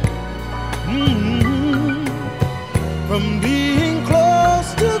from being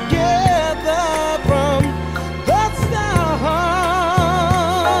close together from the start.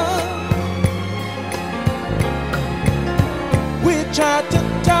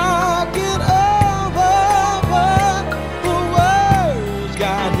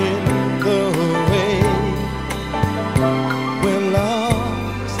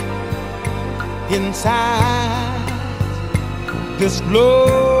 inside this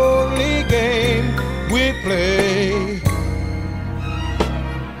lonely game we play.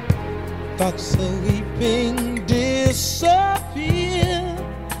 Thoughts of weeping disappear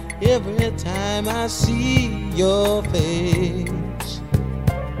every time I see your face.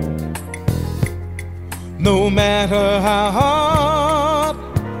 No matter how hard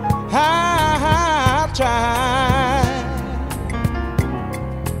I try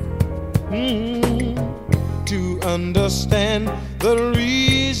to understand the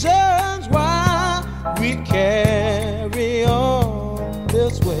reasons why we carry on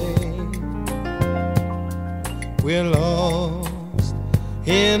this way, we're lost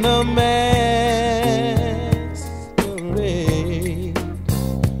in a masquerade.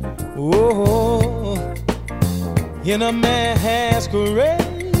 Oh, in a masquerade.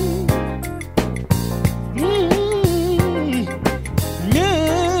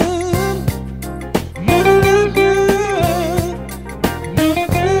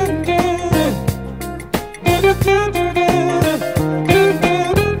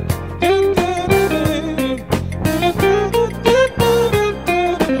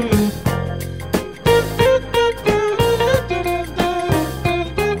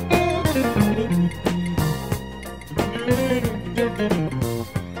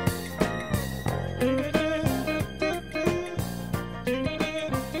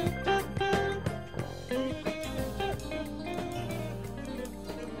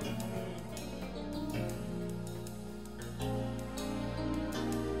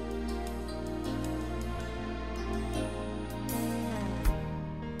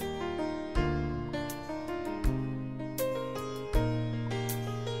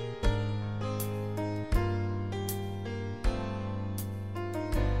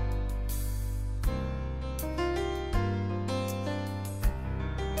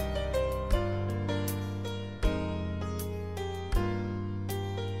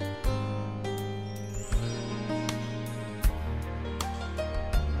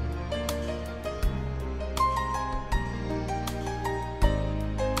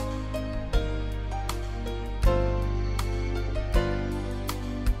 Found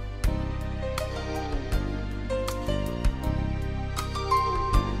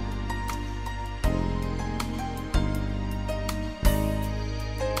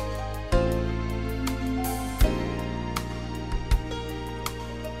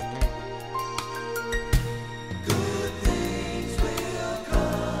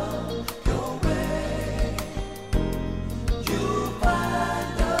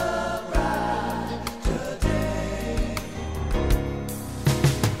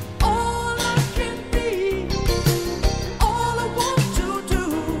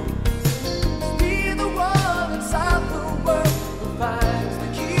the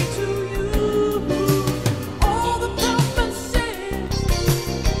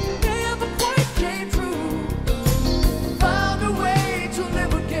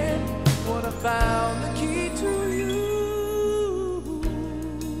key to you.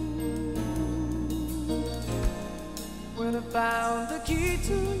 When I found the key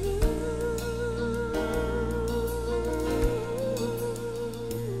to you.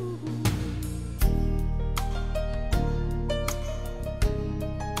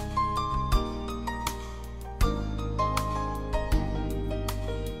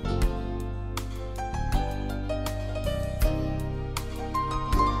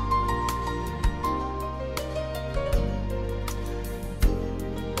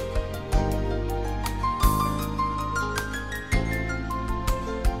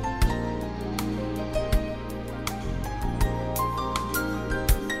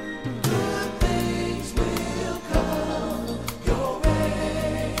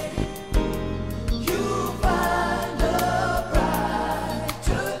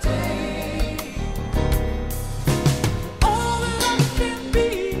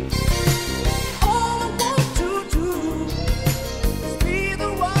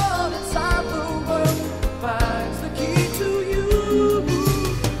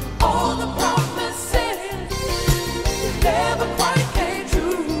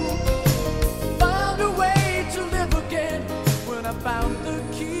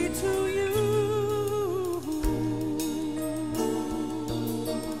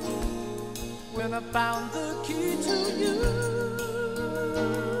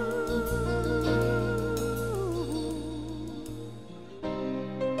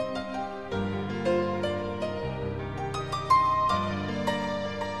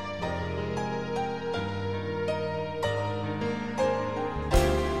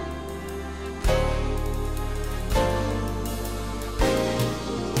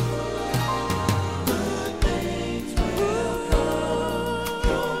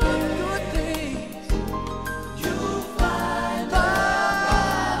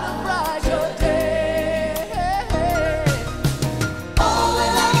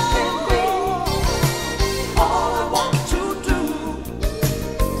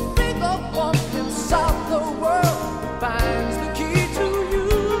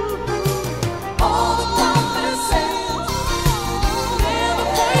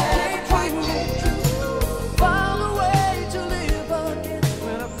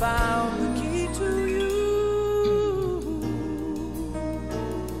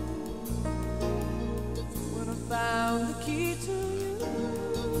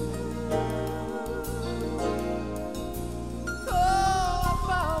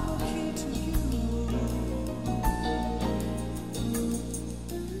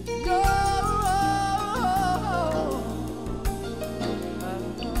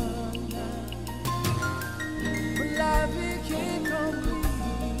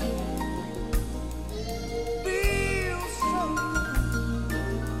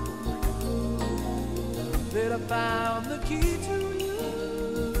 found the key to you.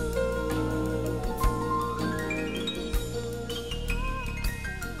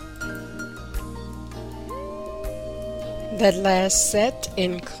 That last set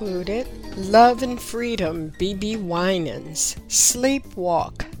included Love and Freedom, B.B. Winans,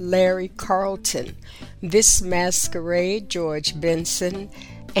 Sleepwalk, Larry Carlton, This Masquerade, George Benson,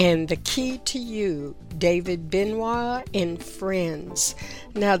 and The Key to You, David Benoit and Friends.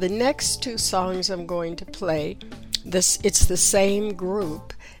 Now the next two songs I'm going to play, it's the same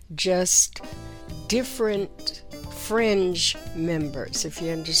group, just different fringe members, if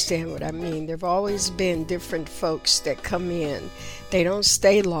you understand what I mean. There have always been different folks that come in. They don't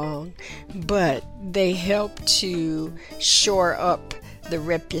stay long, but they help to shore up the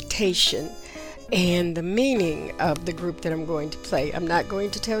reputation and the meaning of the group that I'm going to play. I'm not going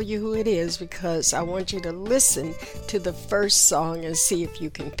to tell you who it is because I want you to listen to the first song and see if you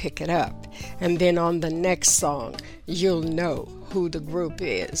can pick it up. And then on the next song, you'll know who the group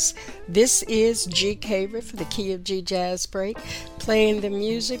is. This is G. Caver for the Key of G Jazz Break, playing the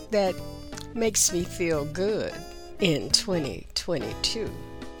music that makes me feel good in 2022.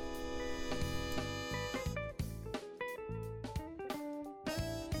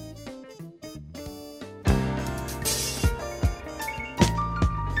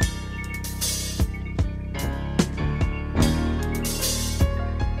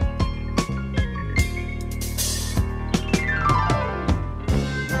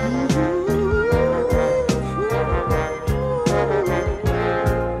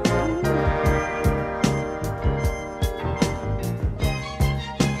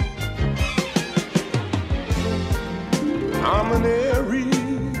 I'm an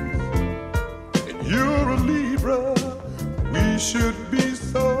Aries and you're a Libra. We should be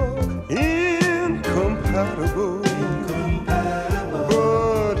so incompatible.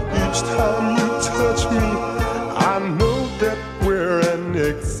 But each time you touch me, I know that we're an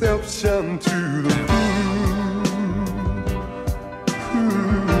exception to the rule.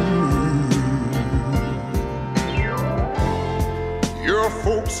 Your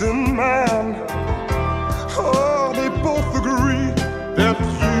folks and mine, oh, they both agree that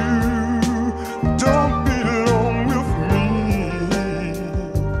you don't belong with me.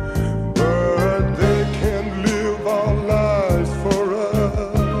 But they can't live our lives for us.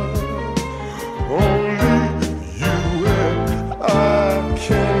 Only you and I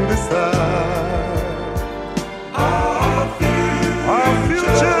can decide our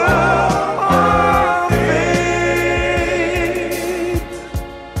future, our fate.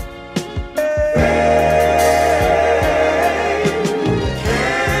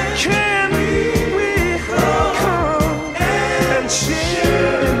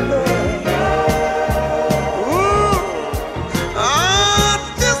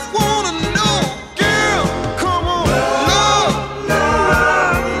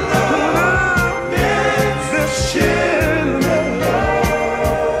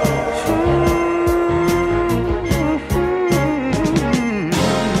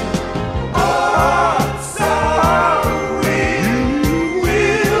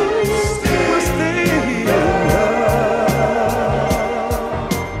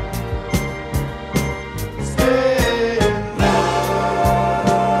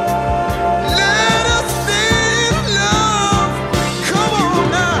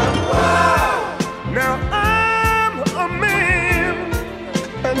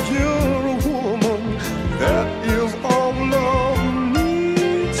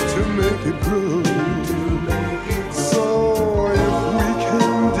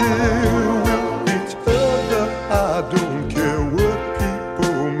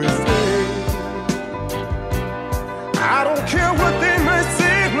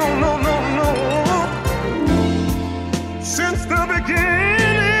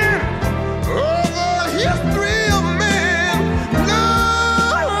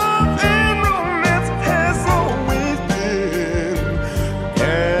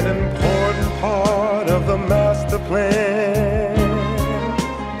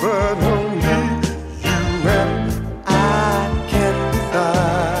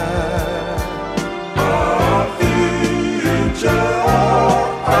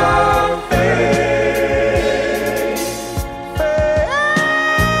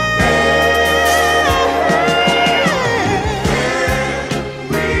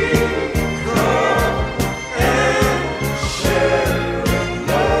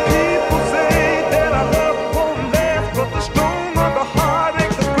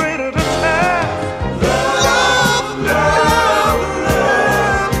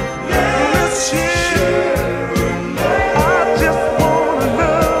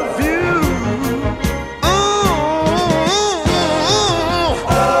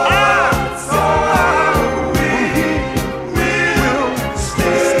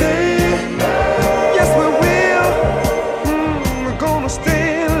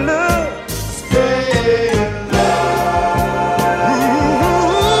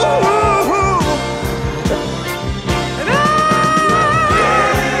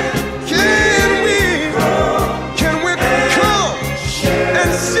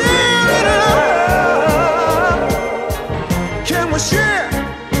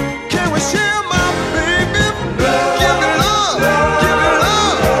 share my baby. Give me love, give me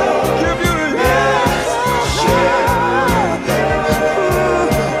love, give you the love.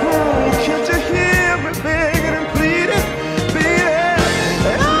 Can't you hear me begging and pleading, pleading?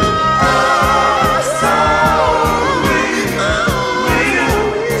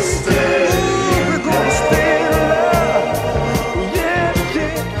 We're gonna stay in love. Yeah,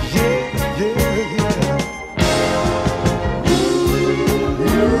 yeah, yeah, yeah, yeah.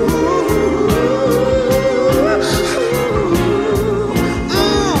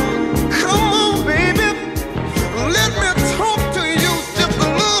 Come on, baby. Let me talk to you just a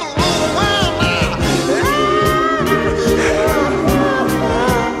little while now.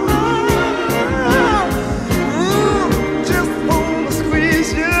 Just wanna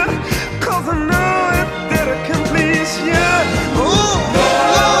squeeze you, 'cause I know it that I can please you. Oh,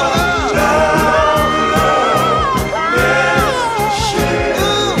 love,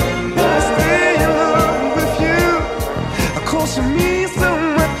 wanna stay in love with you, 'cause you mean so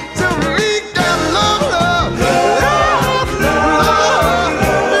much to me. Got love, love, love, love, love,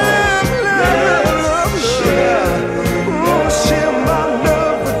 love. Wanna share my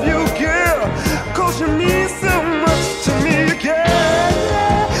love with you, girl, 'cause you mean so much to me, girl.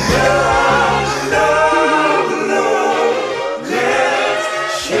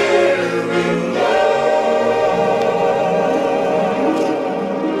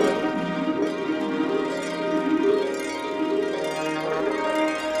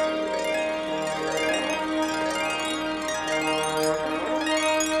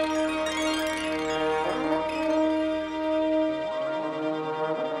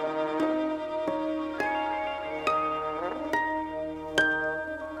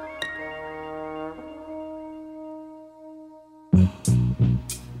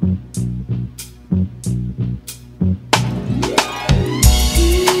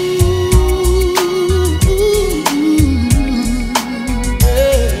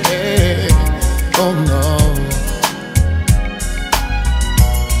 Oh no.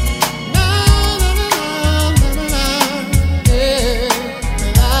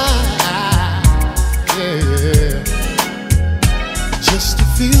 Just to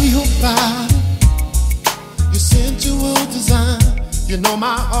feel your body, your sensual design. You know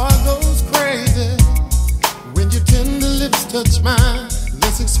my heart goes crazy when your tender lips touch mine.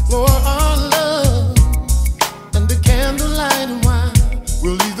 Let's explore our love under candlelight and wine.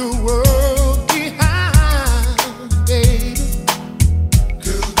 We'll leave the world behind, baby.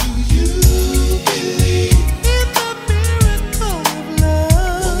 Girl, do you believe in the miracle of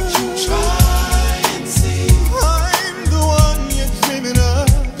love? Won't you try and see? I'm the one you're dreaming of.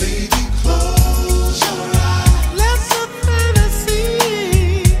 Baby, close your eyes. Let the fantasy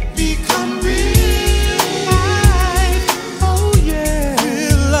become real. Oh yeah,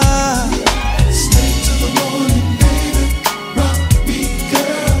 real life. Stay till the morning, baby. Rock me,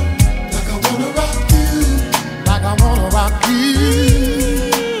 girl.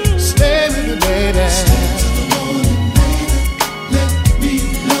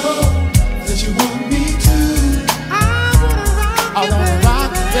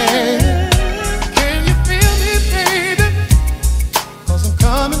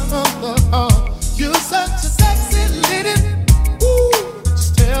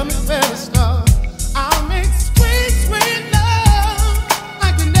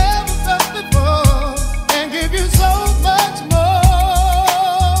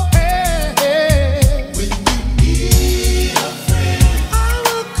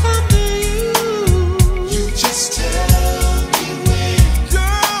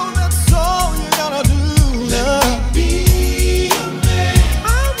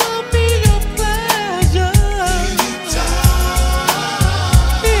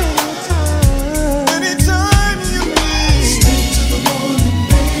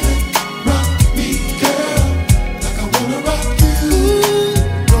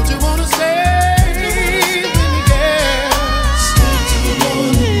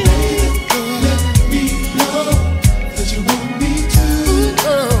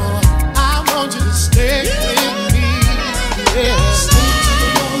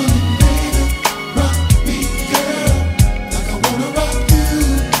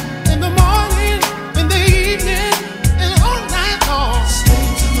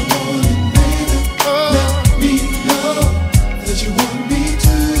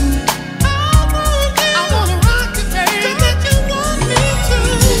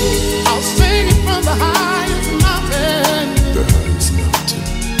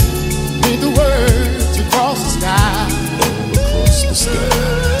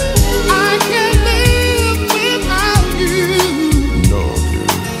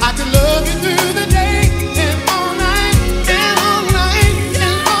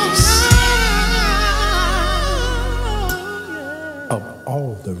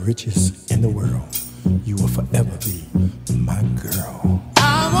 richest in the world, you will forever be my girl.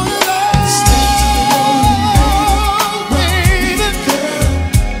 I wanna love baby, girl,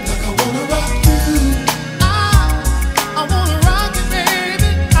 like I wanna rock you. I wanna rock you, baby.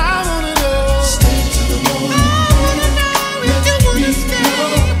 I wanna know. Stay till the morning. I wanna know if you wanna stay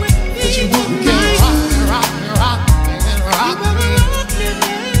with me. That you want me. Rock me,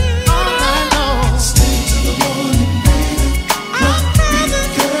 all night long. Stay till the morning, baby. Rock me,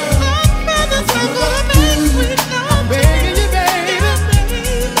 girl. I'm begging you, baby.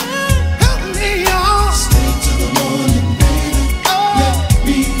 Help me, y'all. Stay till the morning, baby. Let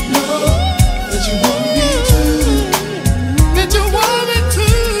me know that you want me to. That you want me to.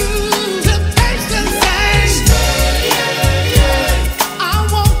 Temptation says, I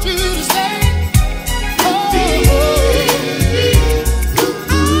want you to stay. I wanna be your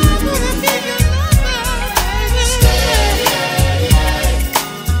lover, baby.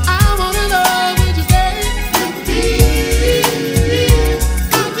 I wanna love you to stay.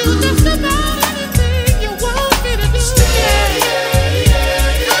 I'll do just about anything you want me to do. Stay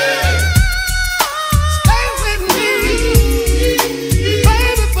with me,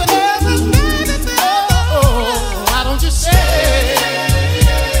 baby, forever. Oh, why don't you stay?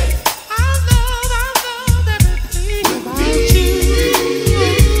 I love everything about you.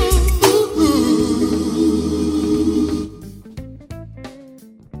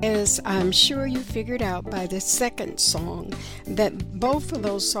 As I'm sure you figured out by the second song, that both of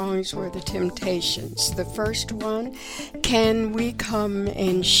those songs were the Temptations. The first one, Can We Come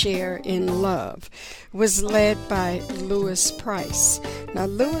and Share in Love, was led by Louis Price. Now,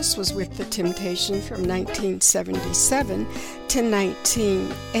 Louis was with the Temptations from 1977 to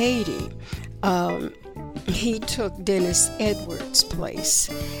 1980. He took Dennis Edwards' place.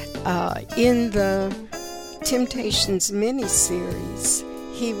 In the Temptations miniseries,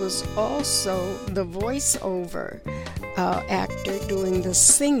 he was also the voiceover actor doing the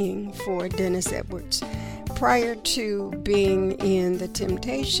singing for Dennis Edwards. Prior to being in the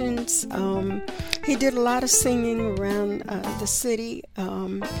Temptations, he did a lot of singing around the city.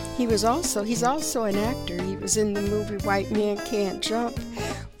 He's also an actor. He was in the movie White Man Can't Jump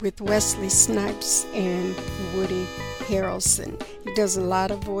with Wesley Snipes and Woody Harrelson. He does a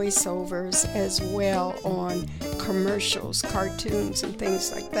lot of voiceovers as well on commercials, cartoons, and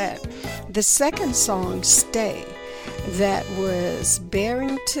things like that. The second song, Stay, that was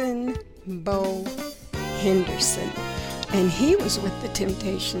Barrington Bo Henderson, and he was with the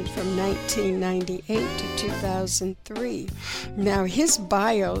Temptations from 1998 to 2003. Now, his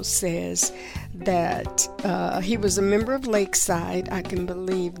bio says that he was a member of Lakeside. I can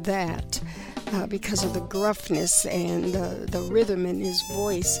believe that. Because of the gruffness and the rhythm in his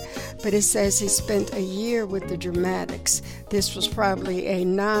voice. But it says he spent a year with the Dramatics. This was probably a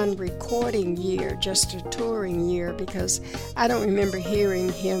non-recording year, just a touring year, because I don't remember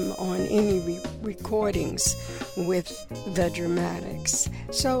hearing him on any recordings with the Dramatics.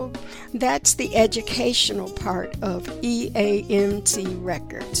 So that's the educational part of EAMT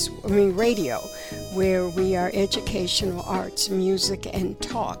radio, where we are educational arts, music, and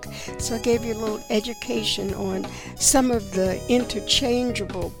talk. So I gave you a little education on some of the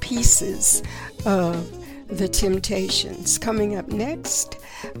interchangeable pieces of the Temptations. Coming up next,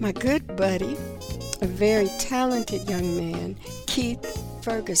 my good buddy, a very talented young man, Keith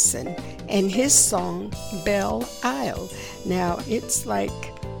Ferguson, and his song, Belle Isle. Now, it's like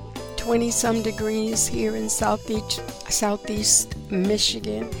 20-some degrees here in southeast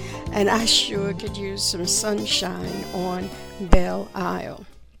Michigan, and I sure could use some sunshine on Belle Isle.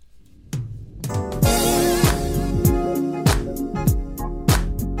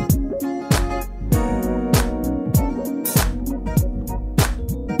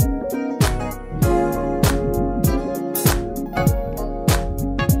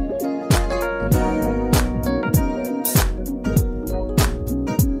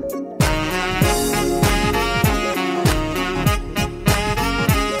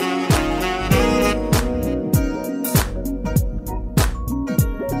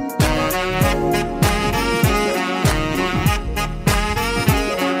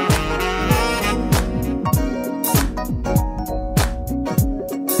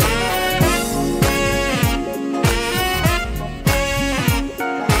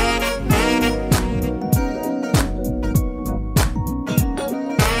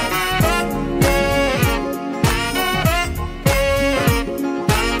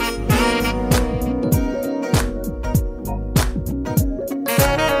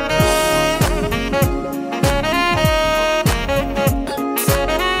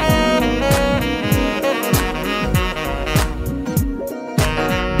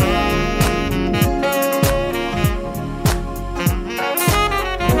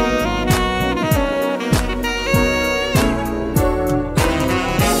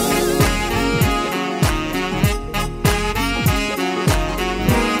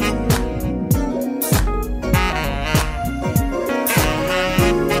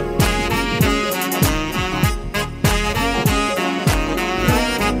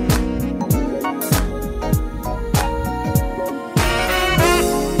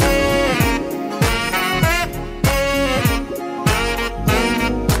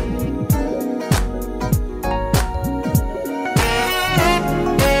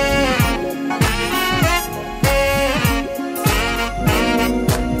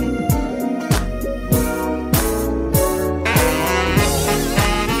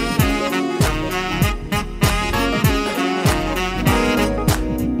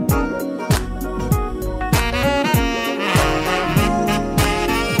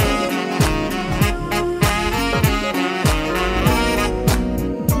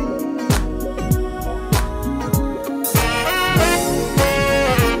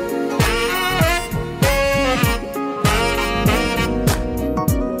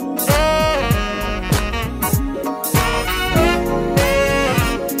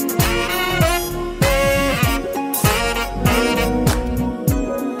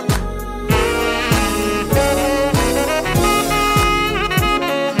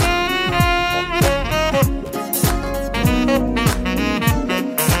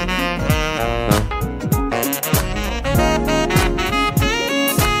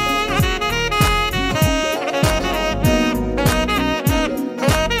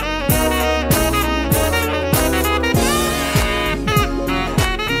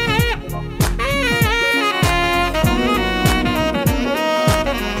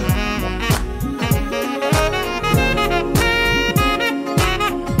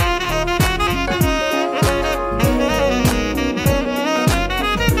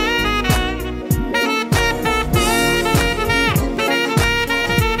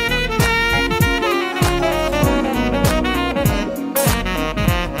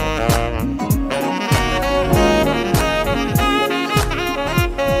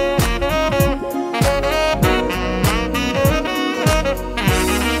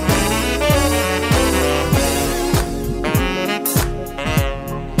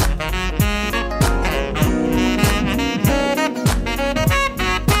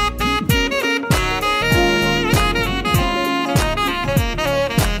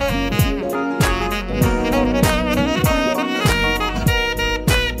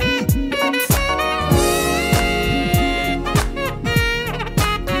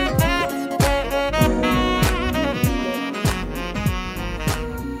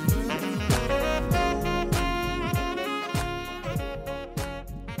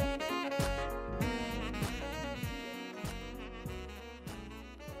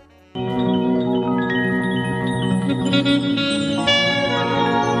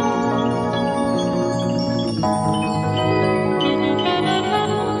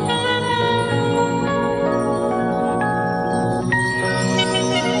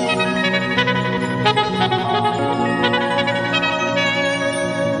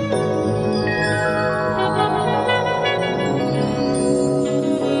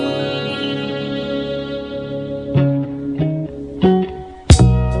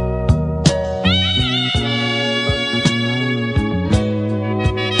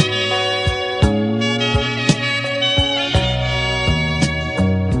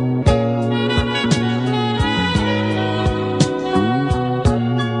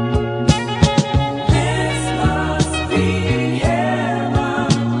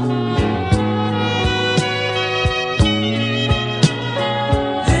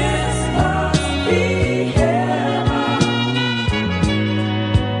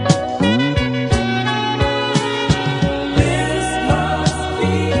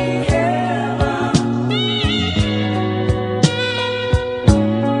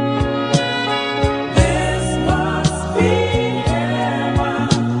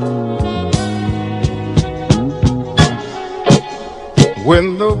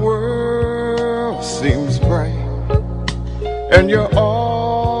 When the world seems bright and you're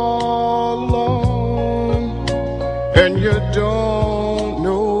all alone and you don't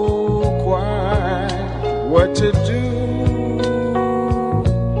know quite what to do,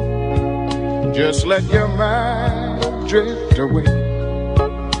 just let your mind drift away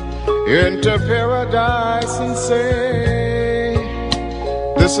into paradise and say,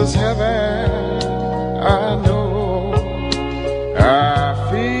 this is heaven. I know, I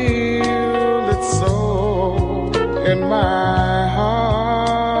feel it so in my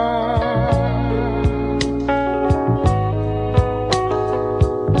heart.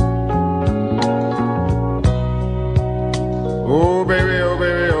 Oh baby, oh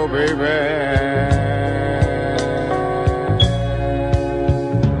baby, oh baby.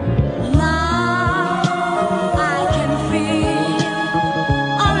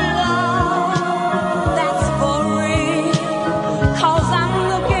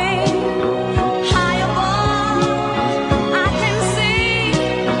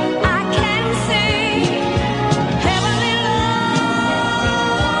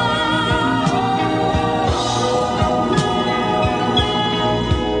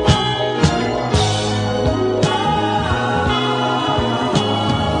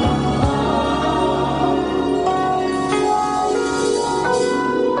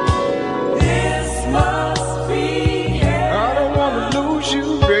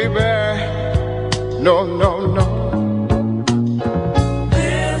 No, no, no.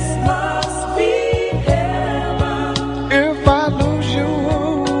 This must be heaven. If I lose you,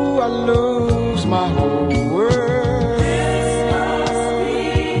 I lose my whole world. This must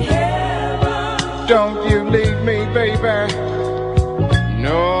be heaven. Don't you leave me, baby.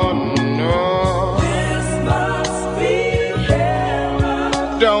 No, no. This must be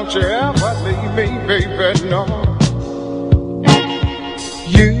heaven. Don't you ever leave me, baby, no.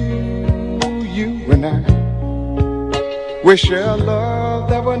 You and I, we share a love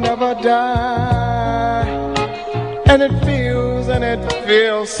that will never die. And it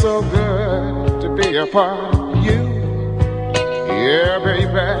feels so good to be a part of you. Yeah,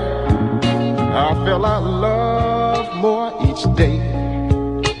 baby, I feel our love more each day.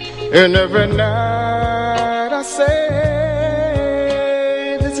 And every night I say,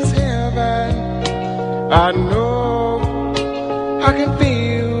 this is heaven. I know I can feel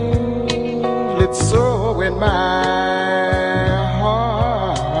it so in my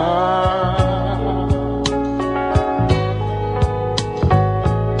heart.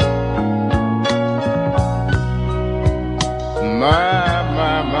 My.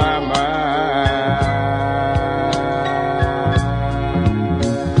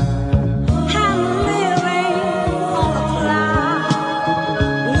 I'm living on a cloud,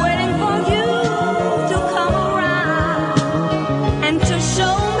 waiting for you to come around and to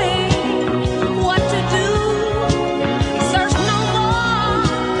show me what to do. Search no more,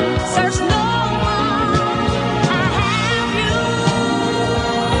 search no more. I have you.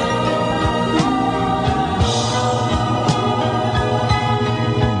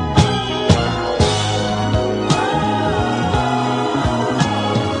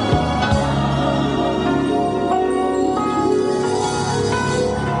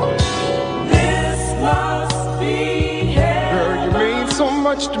 This must be heaven. Girl, you mean so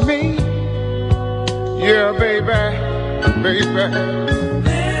much to me. Yeah, baby.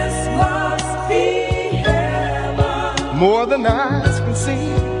 This must be heaven. More than eyes can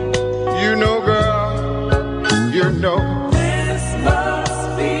see.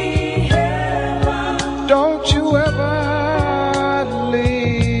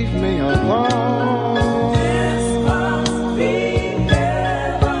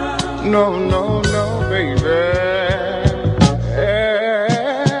 no, no, no, baby.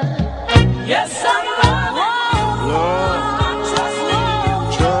 Yes, I'm loving you. Love, I'm trusting you.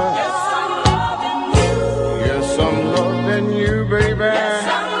 trust. Yes, I'm loving you. Yes, I'm loving you, baby. Yes,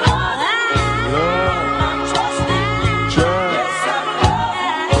 I'm loving you. Love, I'm trusting you. trust. Yes, I'm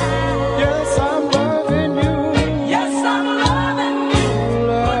loving you. Yes, I'm loving you. Yes, I'm loving you.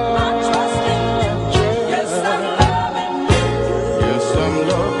 Put my trust in you. Yes, I'm loving you. Yes, I'm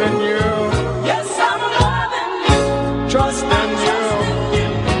loving you. Yes, I'm loving you. Trusting you.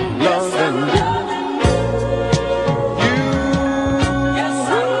 Loving you. You. Yes,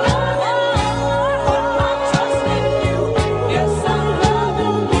 I'm loving you. Put my trust in you. Yes, I'm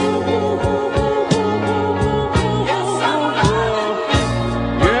loving you. Yes, I'm loving you.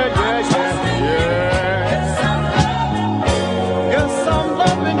 Yeah, yeah, yeah, yeah. Yes, I'm loving you. Yes, I'm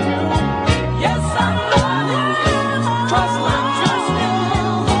loving you. Yes, I'm loving you. Trust my trust in you.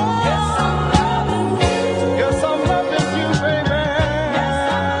 Yes, I'm loving you. Yes, I'm loving you, baby. Yes,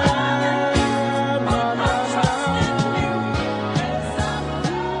 I'm loving you. Put my trust in you. Yes, I'm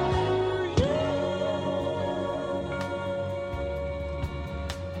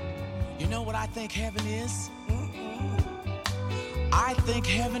You know what I think heaven is? I think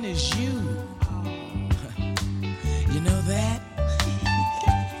heaven is you. You know that?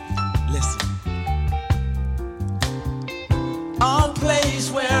 Listen. A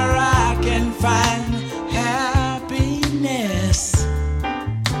place where I can find happiness.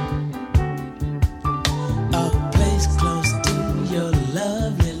 A place close to your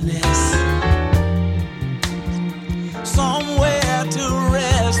loveliness. Somewhere to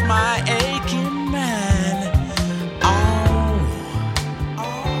rest my aching mind.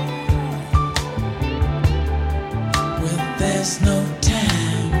 Well, there's no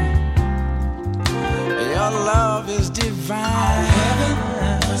time. Your love is divine. Heaven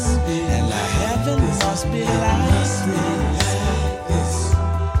must be, and like heaven must be like this.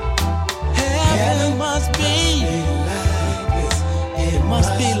 Heaven must be like this. It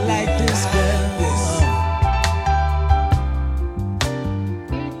must be like this, girl.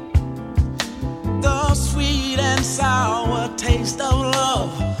 The sweet and sour taste of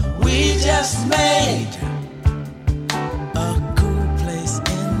love we just made. A cool place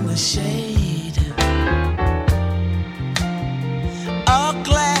in the shade. A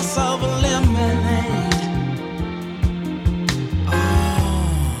glass of lemonade.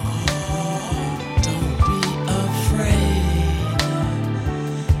 Oh, don't be afraid.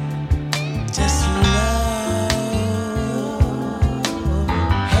 Just love.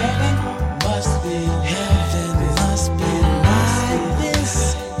 Heaven must be like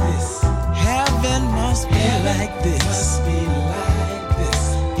this. Heaven must be like this.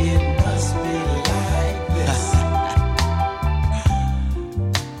 It must be like this.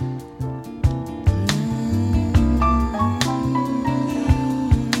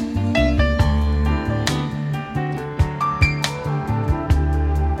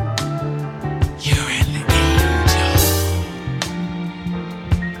 You're an angel.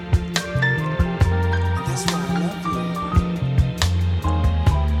 That's why I love you.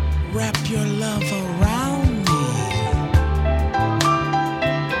 Wrap your love around me.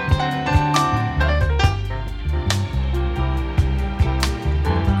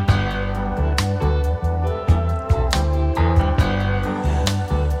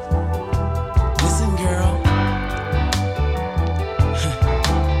 Listen, girl.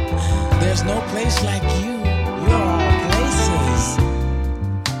 There's no place like you. You're all places.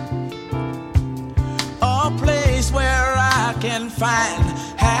 A place where I can find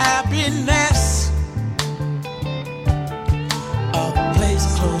happiness. A place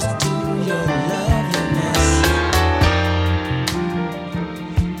close to your loveliness.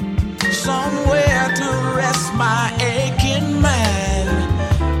 Somewhere to rest my aching mind.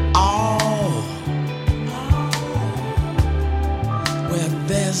 Oh, where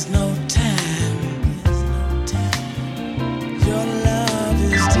there's no time. Your love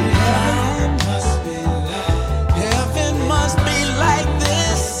is divine. Heaven must be like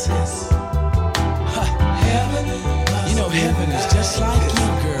this. You know heaven is just like you,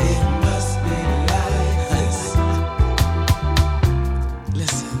 girl.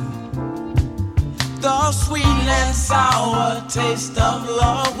 Listen. The sweet and sour taste of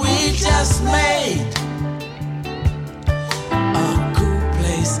love we just made. A cool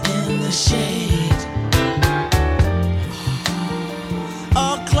place in the shade.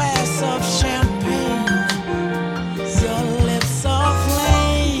 A glass of champagne. Your lips are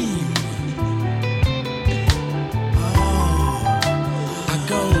flame. I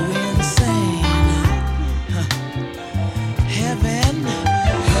go insane. Heaven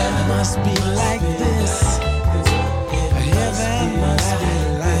must be like this. Heaven must be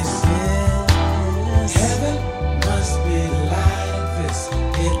like this. Heaven must be like this.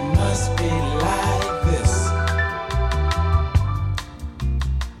 It must be like this.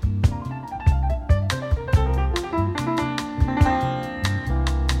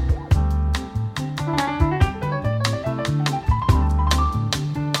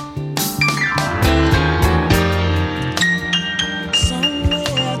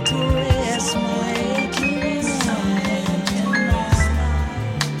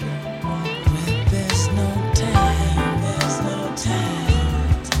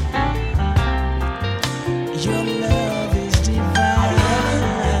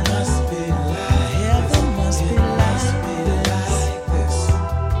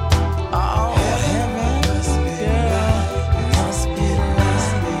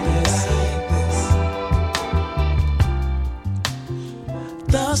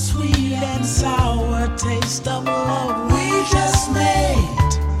 The sweet and sour taste of love we just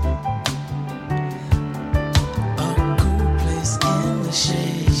made. A cool place in the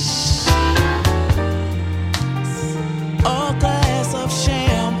shade. A glass of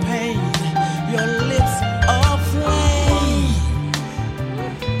champagne, your lips aflame.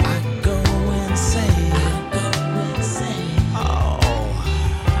 I go insane. Oh,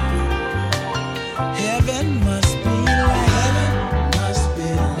 heaven must be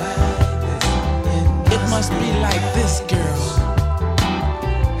must be like this, girl.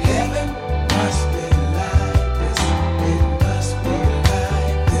 Heaven must be like this. It must be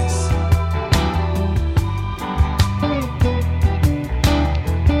like this.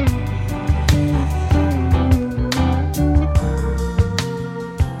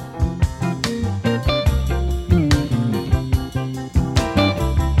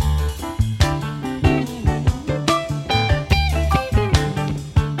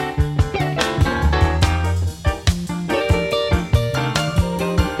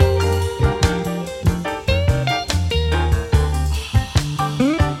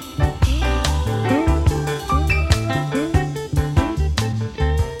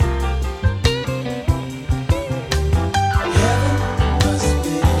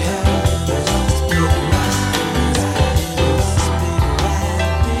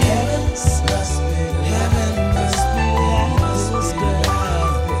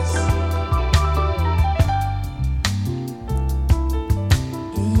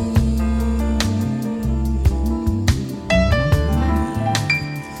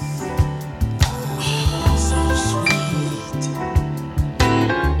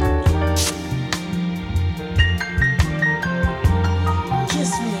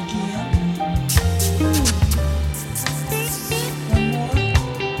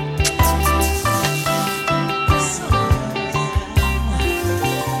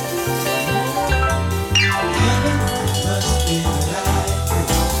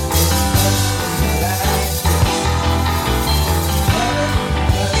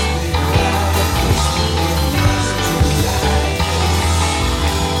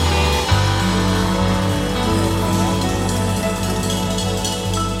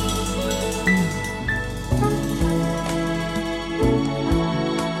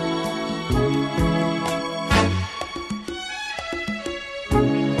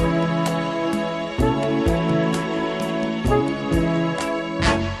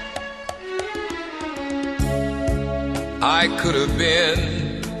 I could have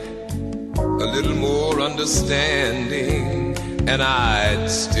been a little more understanding, and I'd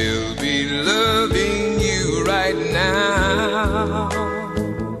still be loving you right now.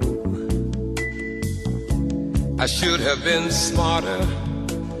 I should have been smarter.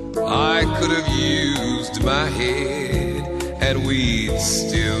 I could have used my head, and we'd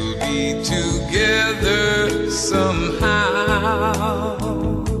still be together somehow.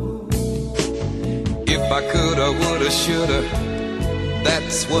 If I coulda, woulda, shoulda,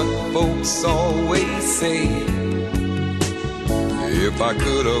 that's what folks always say. If I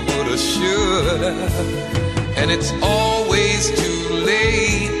coulda, woulda, shoulda, and it's always too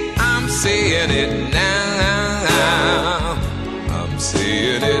late. I'm saying it now. I'm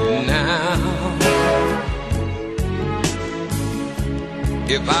saying it now.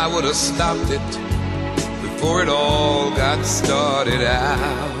 If I woulda stopped it before it all got started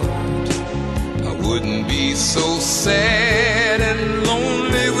out, I wouldn't be so sad and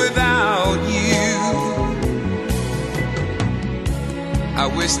lonely without you. I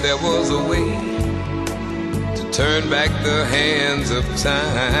wish there was a way to turn back the hands of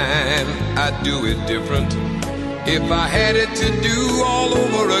time. I'd do it different if I had it to do all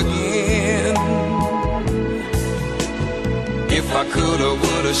over again. if I coulda,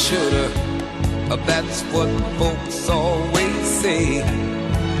 woulda, shoulda. That's what folks always say.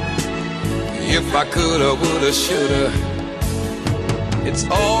 If I coulda, woulda, shoulda. It's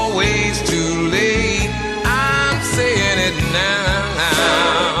always too late. I'm saying it now.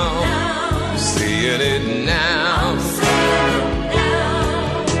 Saying it now.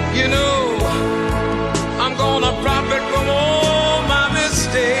 You know, I'm gonna profit from all my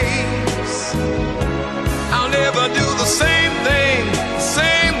mistakes. I'll never do the same thing,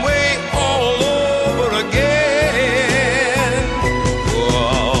 same way all over again.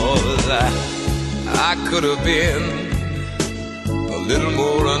 Oh, I could have been a little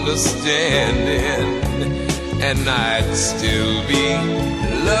more understanding, and I'd still be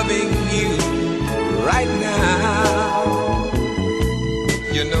loving you right now.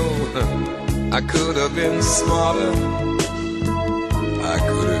 You know, I could have been smarter. I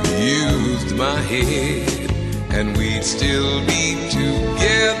could have used my head, and we'd still be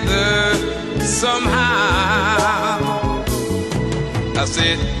together somehow. I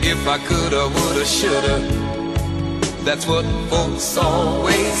said, if I coulda, woulda, shoulda. That's what folks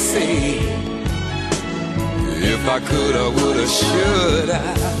always say. If I coulda, woulda, shoulda.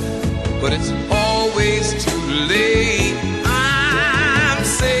 But it's always too late. I'm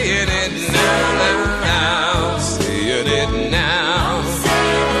saying it now, saying it now.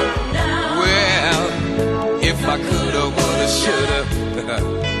 Well, if I coulda, woulda, shoulda.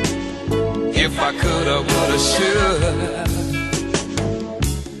 If I coulda, woulda, shoulda.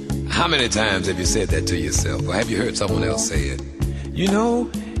 How many times have you said that to yourself? Or have you heard someone else say it? You know,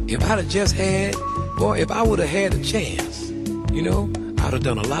 if I'd have just had, boy, if I would have had a chance, you know, I'd have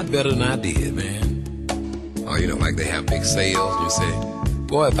done a lot better than I did, man. Or, you know, like they have big sales, you say,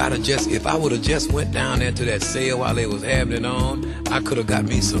 boy, if I would have just went down there to that sale while they was having it on, I could have got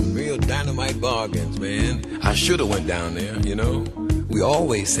me some real dynamite bargains, man. I should have went down there, you know. We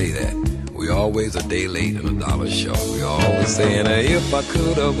always say that. We always a day late and a dollar short. We always saying, if I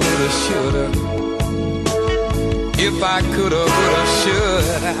coulda, woulda, shoulda. If I coulda, woulda,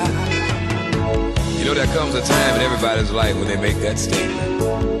 shoulda. You know, there comes a time in everybody's life when they make that statement.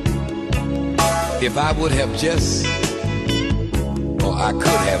 If I would have just, or I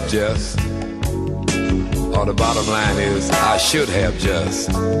could have just, or the bottom line is, I should have just.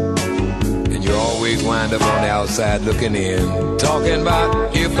 And you always wind up on the outside looking in, talking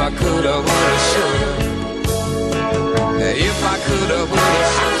about if I coulda, woulda, shoulda. If I coulda, woulda,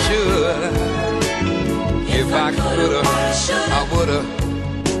 shoulda. If I coulda, I woulda,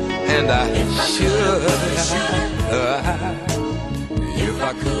 and I should. If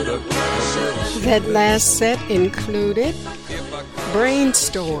I coulda, woulda. That last set included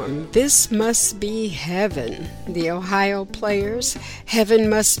Brainstorm, This Must Be Heaven, the Ohio Players, Heaven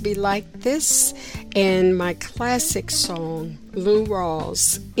Must Be Like This, and my classic song, Lou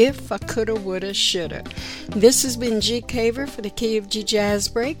Rawls, If I Coulda, Woulda, Shoulda. This has been G. Caver for the Key of G Jazz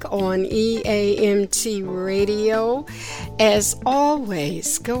Break on EAMT Radio. As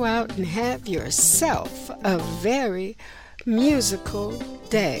always, go out and have yourself a very musical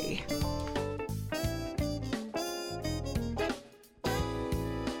day.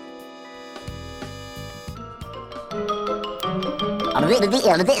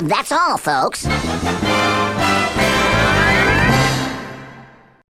 That's all, folks.